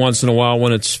into it once in a while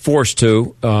when it's forced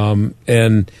to, but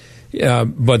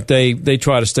they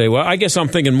try to stay. Well, I guess I'm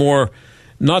thinking more,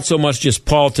 not so much just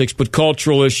politics, but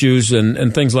cultural issues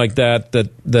and things like that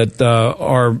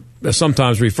are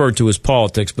sometimes referred to as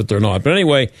politics, but they're not. But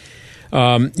anyway,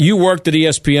 you worked at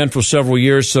ESPN for several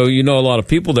years, so you know a lot of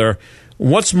people there.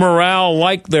 What's morale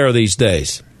like there these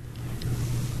days?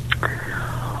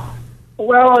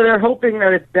 Well, they're hoping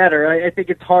that it's better. I think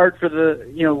it's hard for the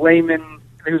layman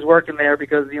who's working there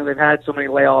because they've had so many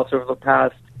layoffs over the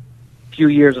past few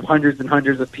years of hundreds and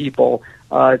hundreds of people.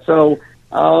 So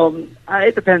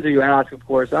it depends who you ask, of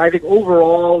course. I think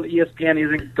overall ESPN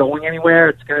isn't going anywhere.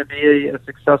 It's going to be a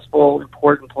successful,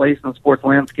 important place in the sports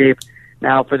landscape.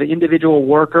 Now, for the individual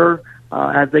worker,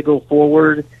 as they go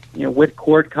forward, with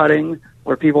cord cutting,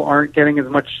 where people aren't getting as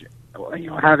much,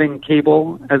 having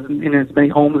cable as in as many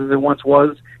homes as it once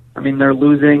was. I mean, they're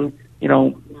losing,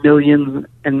 millions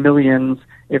and millions,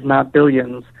 if not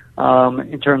billions,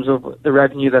 in terms of the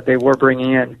revenue that they were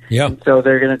bringing in. Yeah. And so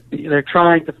they're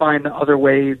trying to find other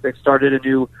ways. They've started a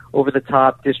new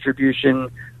over-the-top distribution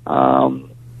app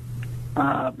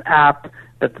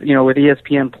that, with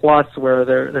ESPN Plus, where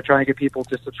they're trying to get people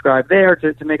to subscribe there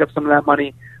to make up some of that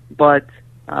money. But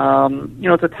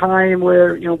it's a time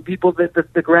where people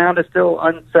the ground is still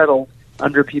unsettled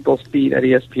under people's feet at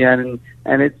ESPN,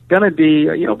 and it's going to be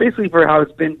basically for how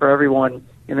it's been for everyone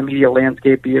in the media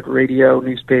landscape, be it radio,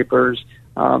 newspapers,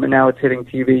 and now it's hitting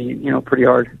TV, pretty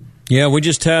hard. Yeah, we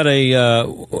just had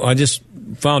I just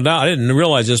found out, I didn't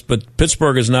realize this, but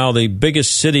Pittsburgh is now the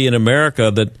biggest city in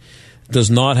America that does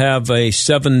not have a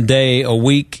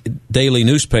 7-day-a-week daily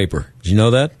newspaper. Did you know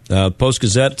that?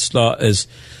 Post-Gazette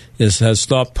has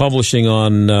stopped publishing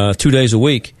on 2 days a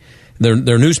week.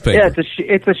 Their newspaper. Yeah,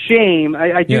 it's a shame.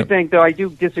 I do think, though, I do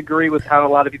disagree with how a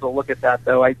lot of people look at that,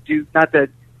 though. I do, not that,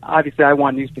 obviously, I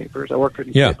want newspapers. I work for a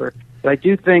newspaper. Yeah. But I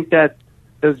do think that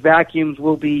those vacuums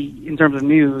will be, in terms of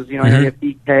news, I know you have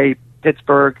DK,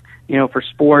 Pittsburgh, for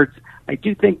sports. I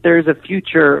do think there's a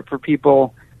future for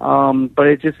people, but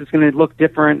it's going to look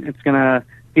different. It's going to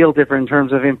feel different in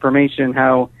terms of information,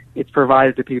 how it's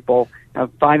provided to people.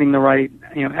 Finding the right,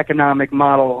 economic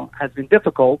model has been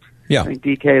difficult. Yeah. I think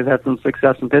DK has had some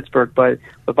success in Pittsburgh, but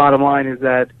the bottom line is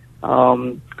that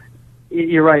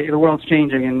you're right. The world's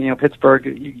changing, and Pittsburgh.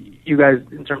 You guys,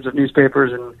 in terms of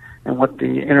newspapers and what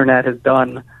the internet has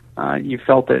done, you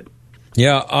felt it.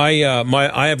 Yeah,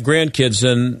 I have grandkids,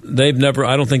 and I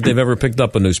don't think they've ever picked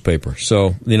up a newspaper.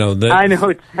 So I know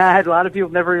it's sad. A lot of people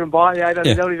never even bought it.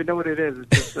 They don't even know what it is.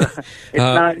 It's just,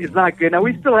 it's not good. Now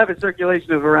we still have a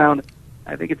circulation of around,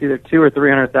 I think it's either 200,000 or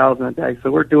 300,000 a day.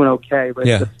 So we're doing okay, but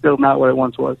it's still not what it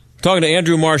once was. Talking to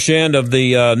Andrew Marchand of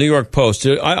the New York Post.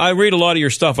 I read a lot of your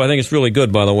stuff. I think it's really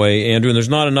good, by the way, Andrew. And there's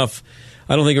not enough.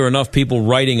 I don't think there are enough people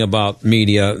writing about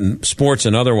media, and sports,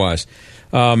 and otherwise.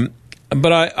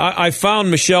 But I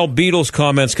found Michelle Beadle's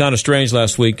comments kind of strange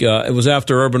last week. It was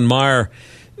after Urban Meyer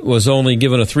was only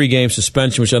given a 3-game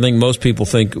suspension, which I think most people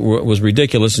think was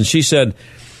ridiculous. And she said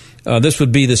this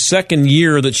would be the second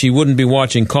year that she wouldn't be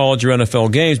watching college or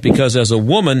NFL games because as a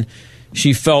woman,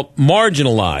 she felt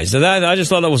marginalized. And I just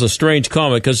thought that was a strange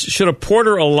comment because should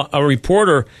a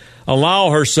reporter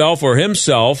allow herself or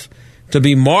himself to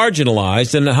be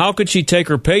marginalized, and how could she take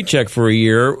her paycheck for a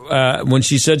year when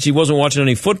she said she wasn't watching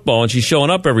any football and she's showing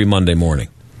up every Monday morning?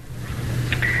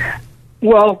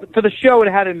 Well, for the show, it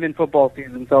hadn't been football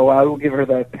season, so I will give her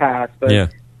the pass.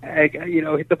 But,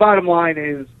 the bottom line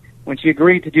is when she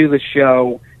agreed to do the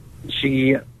show,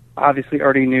 she obviously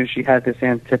already knew she had this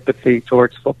antipathy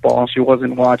towards football. She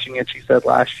wasn't watching it, she said,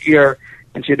 last year,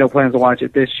 and she had no plans to watch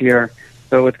it this year.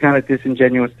 So it's kind of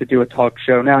disingenuous to do a talk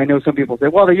show. Now, I know some people say,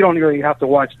 well, you don't really have to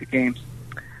watch the games.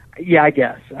 Yeah, I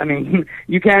guess. I mean,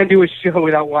 you can do a show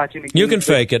without watching the games. You can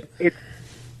fake it.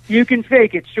 You can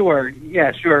fake it, sure.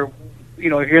 Yeah, sure. If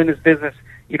you're in this business,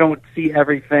 you don't see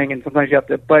everything, and sometimes you have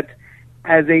to. But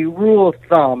as a rule of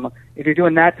thumb, if you're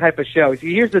doing that type of show,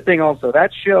 see, here's the thing also.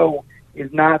 That show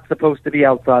is not supposed to be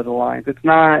outside the lines. It's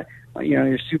not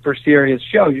your super serious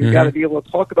show. You've got to be able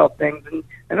to talk about things,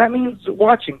 and that means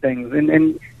watching things.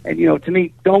 And to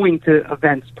me, going to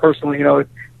events personally,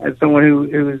 as someone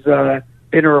who's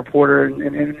been a reporter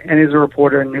and is a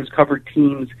reporter and who's covered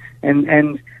teams,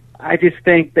 and I just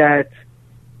think that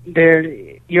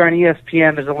you're on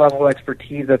ESPN. There's a level of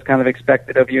expertise that's kind of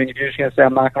expected of you, and you're just going to say,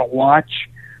 I'm not going to watch.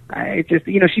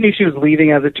 She knew she was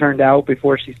leaving, as it turned out,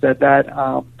 before she said that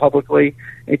publicly.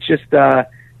 It's just, to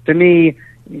me,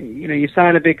 you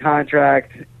sign a big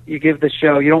contract, you give the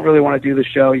show, you don't really want to do the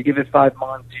show, you give it 5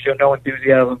 months, you show no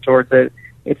enthusiasm towards it,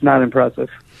 it's not impressive.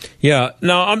 Yeah,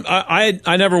 no,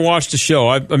 I never watched the show.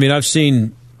 I mean, I've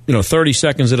seen, 30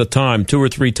 seconds at a time, 2 or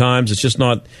 3 times. It's just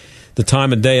not the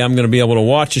time of day I'm going to be able to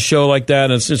watch a show like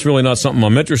that, and it's really not something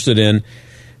I'm interested in.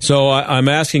 So I'm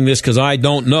asking this because I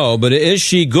don't know, but is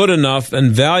she good enough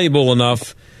and valuable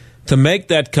enough to make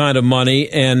that kind of money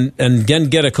and again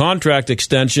get a contract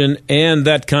extension and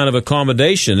that kind of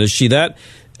accommodation? Is she that?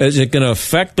 Is it going to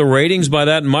affect the ratings by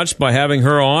that much by having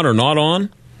her on or not on?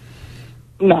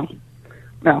 No.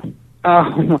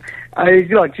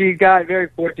 Look, she got very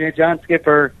fortunate. John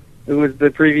Skipper, who was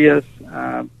the previous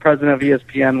president of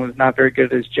ESPN, was not very good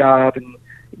at his job, and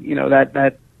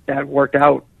that worked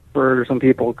out for some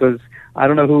people because I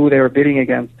don't know who they were bidding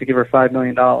against to give her $5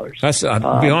 million. That's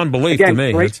beyond belief again, to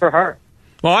me. Great for her.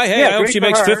 Well, I hope she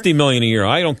makes $50 million a year.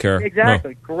 I don't care.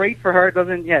 Exactly, no. Great for her. It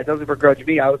doesn't begrudge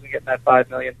me. I wasn't getting that $5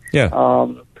 million. Yeah.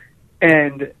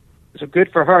 And so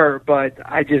good for her. But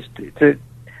I just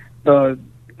the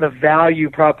value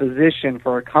proposition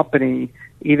for a company,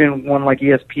 even one like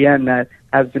ESPN,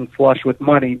 has been flush with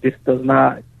money. This does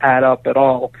not add up at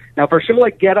all. Now, for a show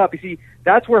like Get Up, you see,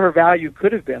 that's where her value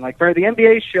could have been. Like for the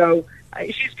NBA show,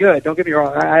 she's good. Don't get me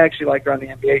wrong. I actually like her on the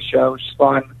NBA show. She's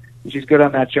fun. She's good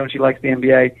on that show, and she likes the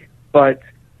NBA. But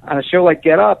on a show like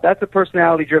Get Up, that's a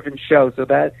personality-driven show, so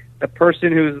that the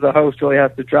person who's the host really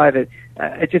has to drive it.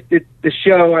 The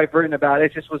show I've written about,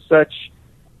 it just was such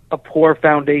a poor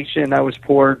foundation that was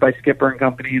poured by Skipper and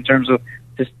company in terms of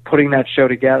just putting that show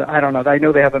together. I don't know. I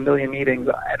know they have a million meetings.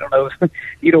 I don't know,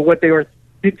 what they were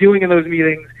doing in those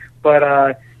meetings,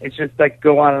 but it's just like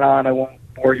go on and on. I won't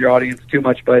bore your audience too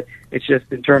much, but it's just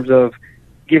in terms of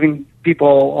giving people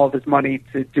all this money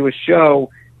to do a show,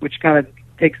 which kind of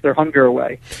takes their hunger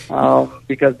away,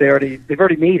 because they've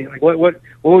already made it. Like what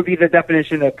would be the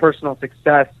definition of personal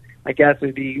success? I guess it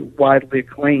would be widely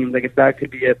acclaimed. I guess that could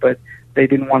be it, but they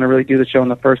didn't want to really do the show in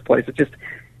the first place. It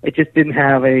just didn't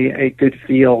have a good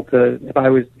feel to. If I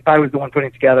was the one putting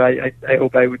it together, I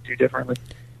hope I would do differently.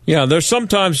 Yeah, there's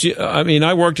sometimes,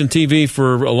 I worked in TV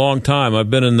for a long time.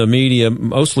 I've been in the media,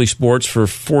 mostly sports, for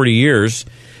 40 years.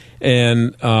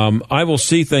 And I will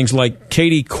see things like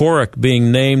Katie Couric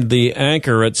being named the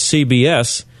anchor at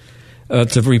CBS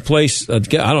to replace, I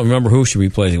don't remember who she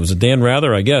replaced. Was it Dan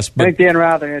Rather, I guess? But, I think Dan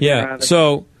Rather. Yeah, Dan Rather.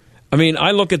 So,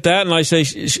 I look at that and I say,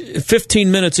 15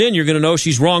 minutes in, you're going to know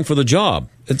she's wrong for the job.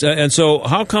 And so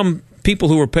how come people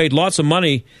who are paid lots of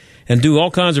money and do all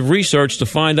kinds of research to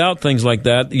find out things like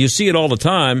that, you see it all the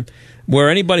time, where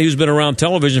anybody who's been around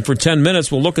television for 10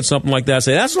 minutes will look at something like that and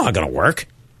say, that's not going to work.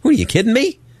 Who are you kidding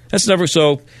me? That's never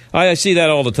so. I see that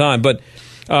all the time. But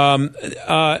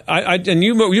and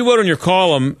you wrote in your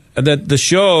column that the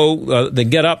show, the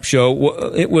Get Up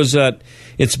show, it was at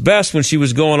its best when she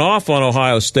was going off on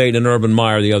Ohio State and Urban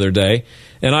Meyer the other day,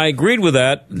 and I agreed with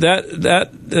that.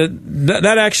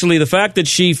 That actually, the fact that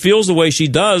she feels the way she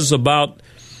does about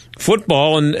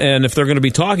football, and if they're going to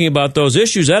be talking about those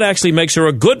issues, that actually makes her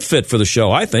a good fit for the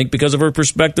show, I think, because of her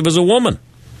perspective as a woman.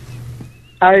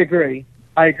 I agree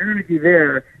with you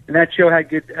there. And that show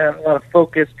had a lot of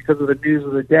focus because of the news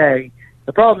of the day.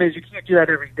 The problem is you can't do that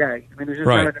every day. There's just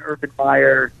not an Urban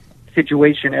Meyer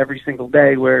situation every single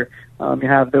day where you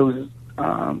have those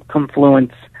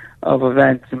confluence of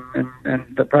events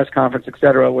and the press conference, et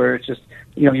cetera, where it's just,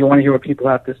 you want to hear what people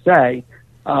have to say.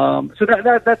 So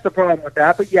that's the problem with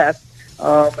that. But yes,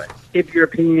 if you're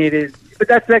opinionated, but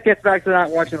that gets back to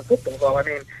not watching the football, though.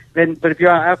 But if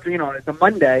you're after, it's a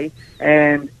Monday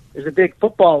and there's a big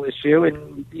football issue,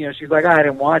 and she's like, I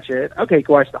didn't watch it. Okay, you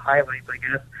can watch the highlights, I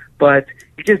guess, but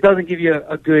it just doesn't give you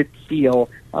a good feel.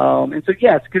 And so,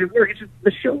 yes, could it work? It's just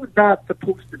the show is not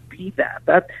supposed to be that.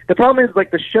 The problem is,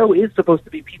 the show is supposed to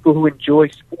be people who enjoy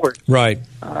sports, right?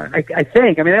 I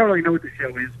think. I don't really know what the show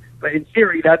is, but in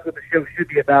theory, that's what the show should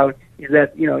be about. Is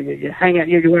that you hang out,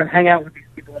 you want to hang out with these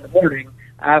people in the morning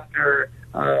after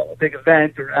a big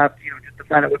event, or after just to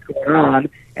find out what's going on,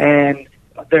 and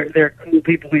they're cool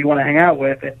people who you want to hang out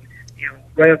with. And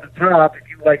right off the top, if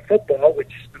you like football,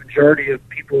 which the majority of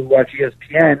people who watch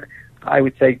ESPN, I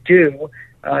would say, do,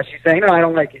 she's saying, no, I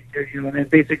don't like it. And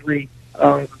basically,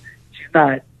 she's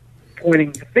not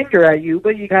pointing the finger at you,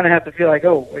 but you kind of have to feel like,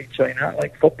 oh, wait, so you not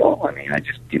like football? I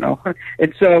just,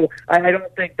 and so I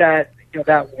don't think that,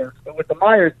 that works. But with the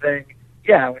Myers thing,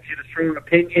 yeah, when she just threw an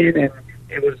opinion and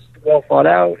it was well thought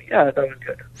out, yeah, that was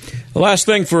good. The last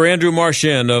thing for Andrew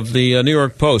Marchand of the New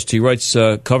York Post, he writes,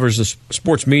 covers the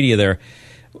sports media there.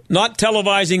 Not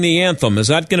televising the anthem, is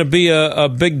that going to be a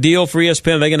big deal for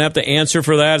ESPN? Are they going to have to answer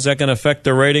for that? Is that going to affect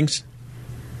their ratings?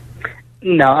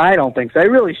 No, I don't think so. I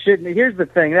really shouldn't. Here's the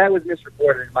thing. That was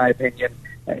misreported, in my opinion,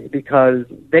 because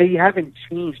they haven't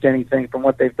changed anything from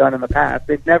what they've done in the past.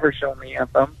 They've never shown the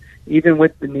anthem, even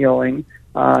with the kneeling,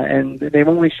 and they've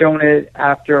only shown it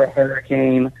after a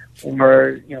hurricane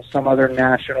or some other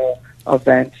national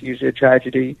event, usually a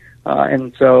tragedy,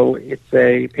 and so it's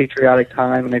a patriotic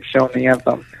time, and they've shown the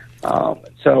anthem.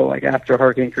 So after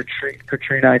Hurricane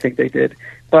Katrina, I think they did,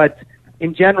 but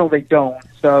in general they don't.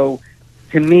 So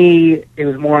to me, it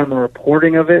was more on the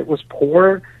reporting of it was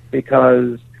poor,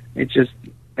 because they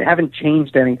haven't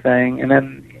changed anything. And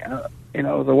then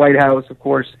the White House, of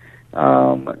course,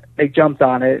 they jumped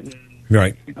on it, and,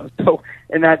 right?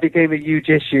 And that became a huge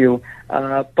issue.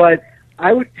 But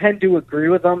I would tend to agree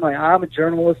with them. I'm a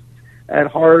journalist at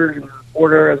heart and a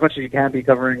reporter, as much as you can be,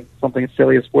 covering something as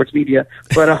silly as sports media.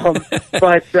 But I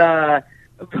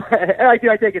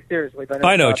take it seriously. But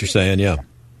I know what you're saying, yeah.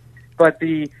 But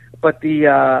the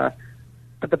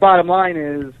bottom line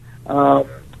is,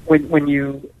 when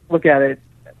you look at it,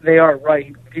 they are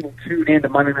right. People tune into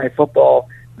Monday Night Football.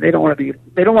 they don't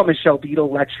want Michelle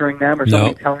Beadle lecturing them or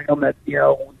somebody telling them that,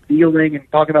 dealing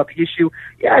and talking about the issue.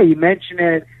 Yeah, you mention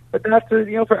it, but that's,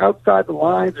 for outside the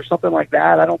lines or something like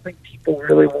that. I don't think people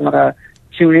really want to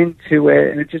tune into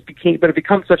it, and it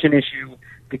becomes such an issue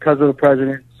because of the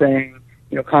president saying,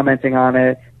 commenting on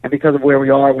it, and because of where we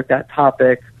are with that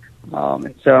topic.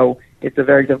 And so it's a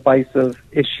very divisive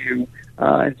issue.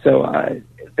 And so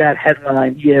that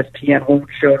headline, ESPN won't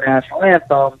show national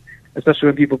anthem, especially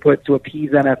when people put to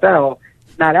appease NFL,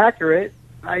 not accurate.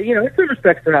 In some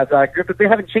respects perhaps accurate, but they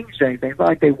haven't changed anything. It's not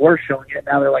like they were showing it.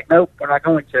 Now they're like, nope, we're not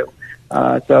going to.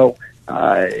 So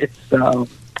it's, a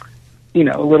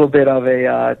little bit of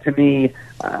a, to me,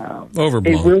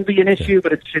 overblown. It will be an issue,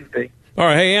 but it shouldn't be. All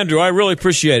right. Hey, Andrew, I really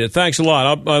appreciate it. Thanks a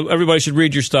lot. Everybody should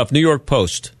read your stuff. New York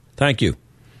Post. Thank you.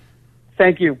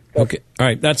 Thank you. Okay. All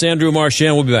right. That's Andrew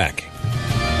Marchand. We'll be back.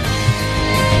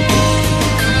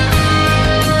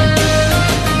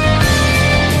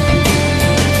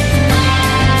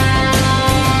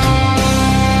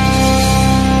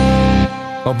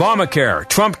 Obamacare,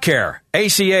 Trumpcare,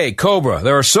 ACA, COBRA.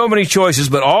 There are so many choices,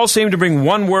 but all seem to bring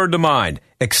one word to mind: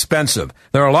 expensive.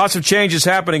 There are lots of changes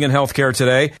happening in healthcare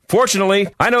today. Fortunately,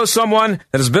 I know someone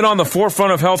that has been on the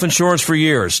forefront of health insurance for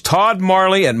years. Todd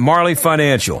Marley at Marley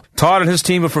Financial. Todd and his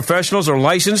team of professionals are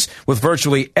licensed with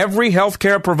virtually every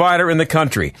healthcare provider in the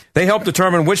country. They help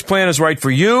determine which plan is right for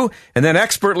you and then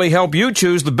expertly help you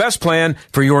choose the best plan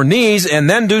for your needs and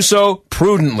then do so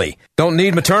prudently. Don't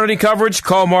need maternity coverage?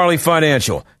 Call Marley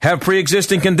Financial. Have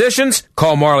pre-existing conditions?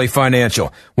 Call Marley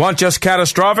Financial. Want just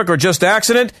catastrophic or just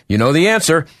accident? You know the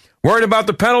answer. Worried about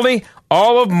the penalty?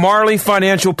 All of Marley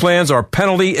Financial plans are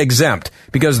penalty exempt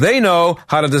because they know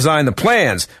how to design the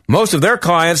plans. Most of their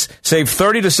clients save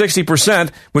 30 to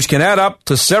 60%, which can add up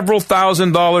to several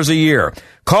 $1,000s a year.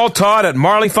 Call Todd at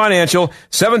Marley Financial,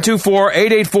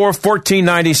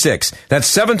 724-884-1496.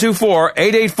 That's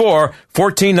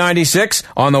 724-884-1496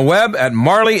 on the web at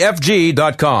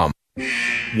marleyfg.com.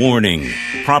 Warning.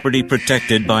 Property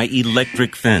protected by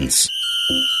electric fence.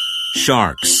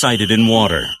 Sharks sighted in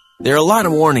water. There are a lot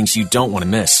of warnings you don't want to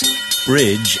miss.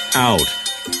 Bridge out.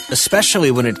 Especially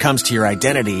when it comes to your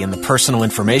identity and the personal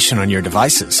information on your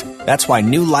devices. That's why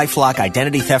new LifeLock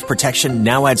Identity Theft Protection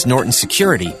now adds Norton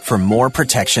Security for more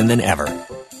protection than ever.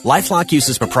 LifeLock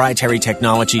uses proprietary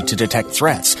technology to detect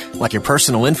threats, like your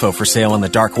personal info for sale on the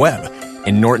dark web.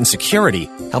 And Norton Security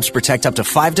helps protect up to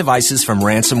 5 devices from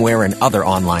ransomware and other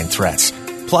online threats.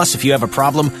 Plus, if you have a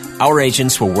problem, our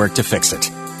agents will work to fix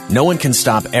it. No one can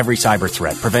stop every cyber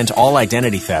threat, prevent all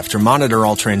identity theft, or monitor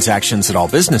all transactions at all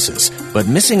businesses. But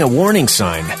missing a warning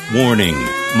sign... Warning.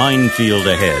 Minefield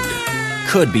ahead.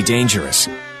 ...could be dangerous.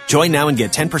 Join now and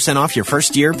get 10% off your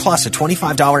first year, plus a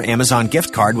 $25 Amazon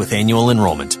gift card with annual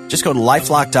enrollment. Just go to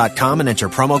LifeLock.com and enter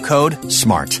promo code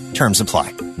SMART. Terms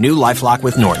apply. New LifeLock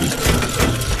with Norton.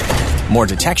 More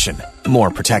detection, more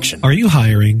protection. Are you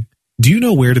hiring? Do you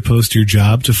know where to post your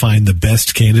job to find the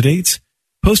best candidates?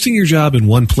 Posting your job in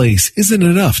one place isn't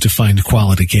enough to find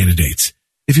quality candidates.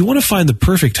 If you want to find the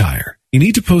perfect hire, you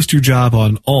need to post your job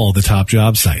on all the top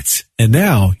job sites. And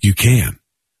now you can.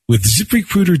 With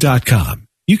ZipRecruiter.com,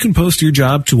 you can post your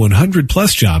job to 100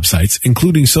 plus job sites,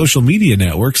 including social media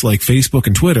networks like Facebook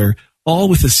and Twitter, all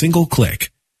with a single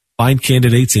click. Find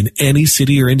candidates in any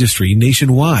city or industry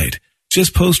nationwide.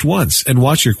 Just post once and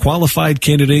watch your qualified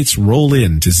candidates roll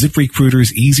in to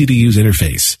ZipRecruiter's easy-to-use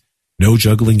interface. No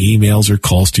juggling emails or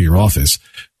calls to your office.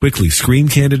 Quickly screen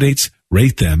candidates,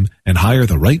 rate them, and hire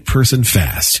the right person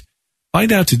fast.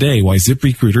 Find out today why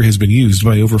ZipRecruiter has been used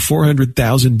by over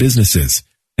 400,000 businesses.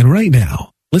 And right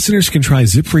now, listeners can try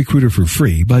ZipRecruiter for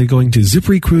free by going to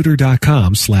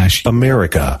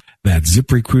ZipRecruiter.com/America. That's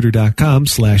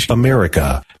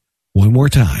ZipRecruiter.com/America. One more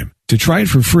time. To try it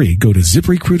for free, go to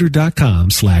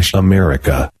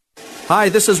ZipRecruiter.com/America. Hi,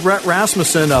 this is Rhett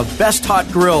Rasmussen of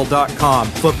BestHotGrill.com.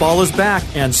 Football is back,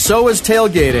 and so is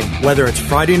tailgating. Whether it's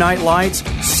Friday Night Lights,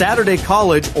 Saturday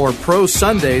College, or Pro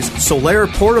Sundays, Solaire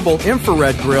portable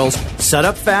infrared grills set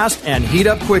up fast and heat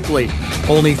up quickly.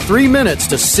 Only 3 minutes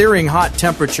to searing hot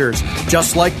temperatures,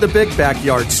 just like the big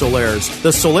backyard Solaires. The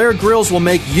Solaire grills will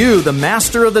make you the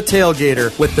master of the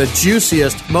tailgater with the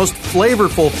juiciest, most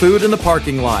flavorful food in the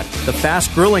parking lot. The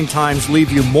fast grilling times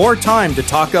leave you more time to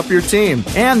talk up your team,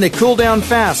 and they cool down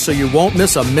fast so you won't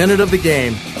miss a minute of the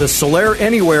game. The Solaire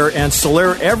Anywhere and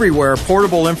Solaire Everywhere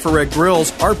portable infrared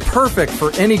grills are perfect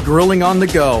for any grilling on the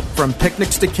go, from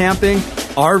picnics to camping,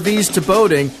 RVs to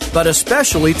boating, but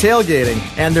especially tailgating.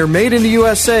 And they're made in the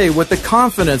USA with the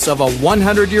confidence of a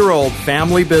 100-year-old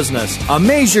family business.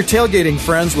 Amaze your tailgating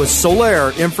friends with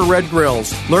Solaire infrared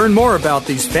grills. Learn more about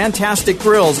these fantastic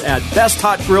grills at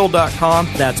besthotgrill.com.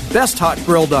 That's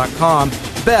besthotgrill.com.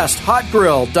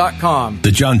 besthotgrill.com.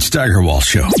 The John Steigerwald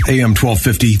Show, AM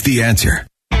 1250, The Answer.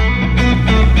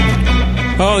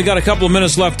 Well, we got a couple of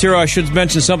minutes left here. I should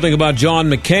mention something about John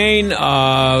McCain.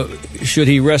 Should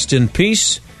he rest in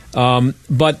peace?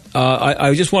 But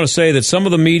I just want to say that some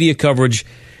of the media coverage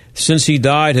since he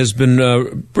died has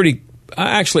been pretty.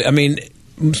 Actually, I mean,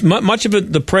 much of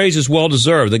it, the praise is well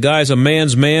deserved. The guy's a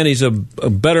man's man. He's a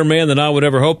better man than I would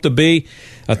ever hope to be.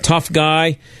 A tough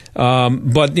guy.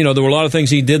 But, you know, there were a lot of things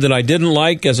he did that I didn't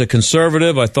like as a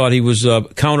conservative. I thought he was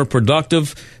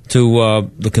counterproductive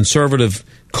to the conservative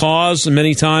cause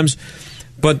many times.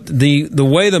 But the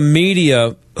way the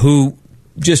media, who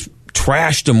just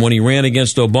trashed him when he ran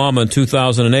against Obama in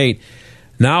 2008,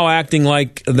 now acting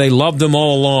like they loved him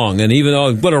all along, and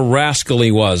even what a rascal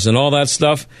he was and all that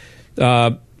stuff,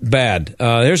 bad.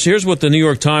 Here's what the New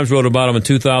York Times wrote about him in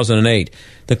 2008.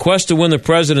 The quest to win the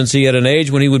presidency at an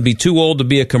age when he would be too old to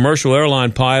be a commercial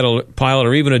airline pilot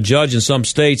or even a judge in some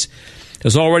states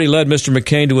has already led Mr.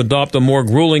 McCain to adopt a more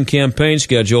grueling campaign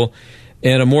schedule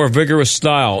and a more vigorous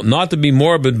style. Not to be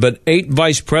morbid, but 8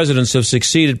 vice presidents have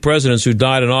succeeded presidents who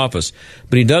died in office.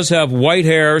 But he does have white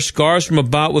hair, scars from a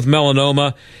bout with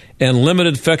melanoma, and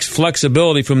limited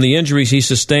flexibility from the injuries he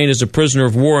sustained as a prisoner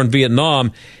of war in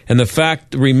Vietnam. And the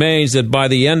fact remains that by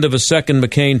the end of a second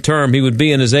McCain term, he would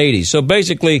be in his 80s. So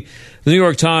basically, the New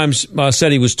York Times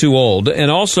said he was too old. And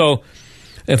also,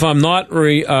 if I'm not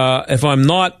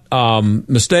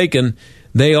mistaken,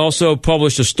 they also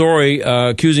published a story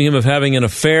accusing him of having an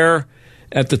affair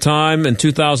at the time in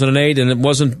 2008, and it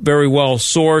wasn't very well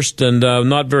sourced and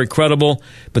not very credible,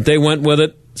 but they went with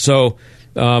it. So,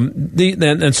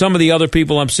 and some of the other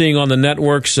people I'm seeing on the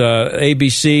networks,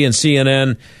 ABC and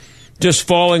CNN, just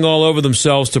falling all over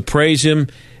themselves to praise him.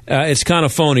 It's kind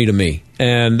of phony to me.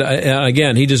 And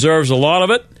again, he deserves a lot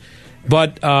of it,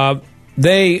 but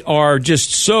they are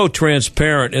just so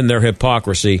transparent in their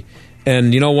hypocrisy.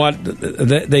 And you know what?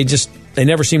 They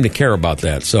never seem to care about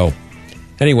that. So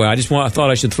anyway, I thought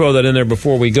I should throw that in there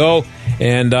before we go.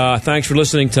 And thanks for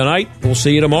listening tonight. We'll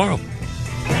see you tomorrow.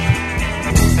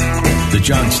 The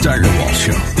John Steigerwald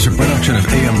Show is a production of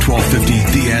AM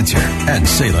 1250, The Answer, and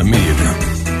Salem Media Group.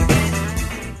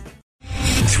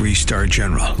 3-star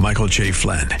General Michael J.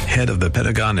 Flynn, head of the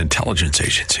Pentagon Intelligence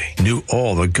Agency, knew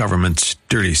all the government's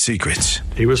dirty secrets.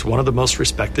 He was one of the most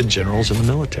respected generals in the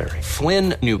military.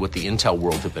 Flynn knew what the intel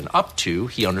world had been up to.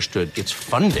 He understood its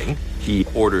funding. He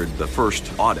ordered the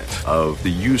first audit of the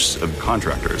use of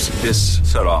contractors. This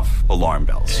set off alarm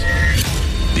bells.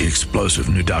 The explosive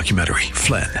new documentary,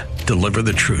 Flynn, Deliver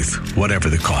the Truth, Whatever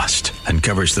the Cost,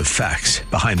 uncovers the facts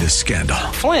behind this scandal.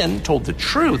 Flynn told the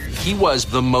truth. He was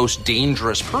the most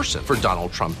dangerous person for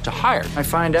Donald Trump to hire. I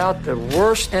find out the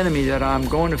worst enemy that I'm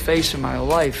going to face in my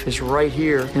life is right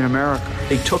here in America.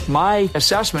 They took my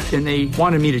assessment and they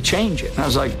wanted me to change it. And I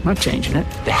was like, I'm not changing it.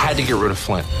 They had to get rid of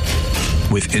Flynn.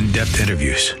 With in-depth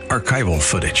interviews, archival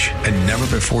footage, and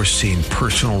never-before-seen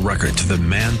personal records of the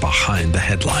man behind the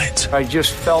headlines. I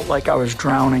just felt like I was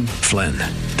drowning. Flynn,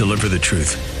 Deliver the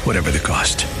Truth, Whatever the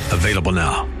Cost. Available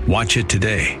now. Watch it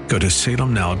today. Go to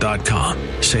salemnow.com.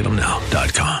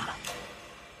 salemnow.com.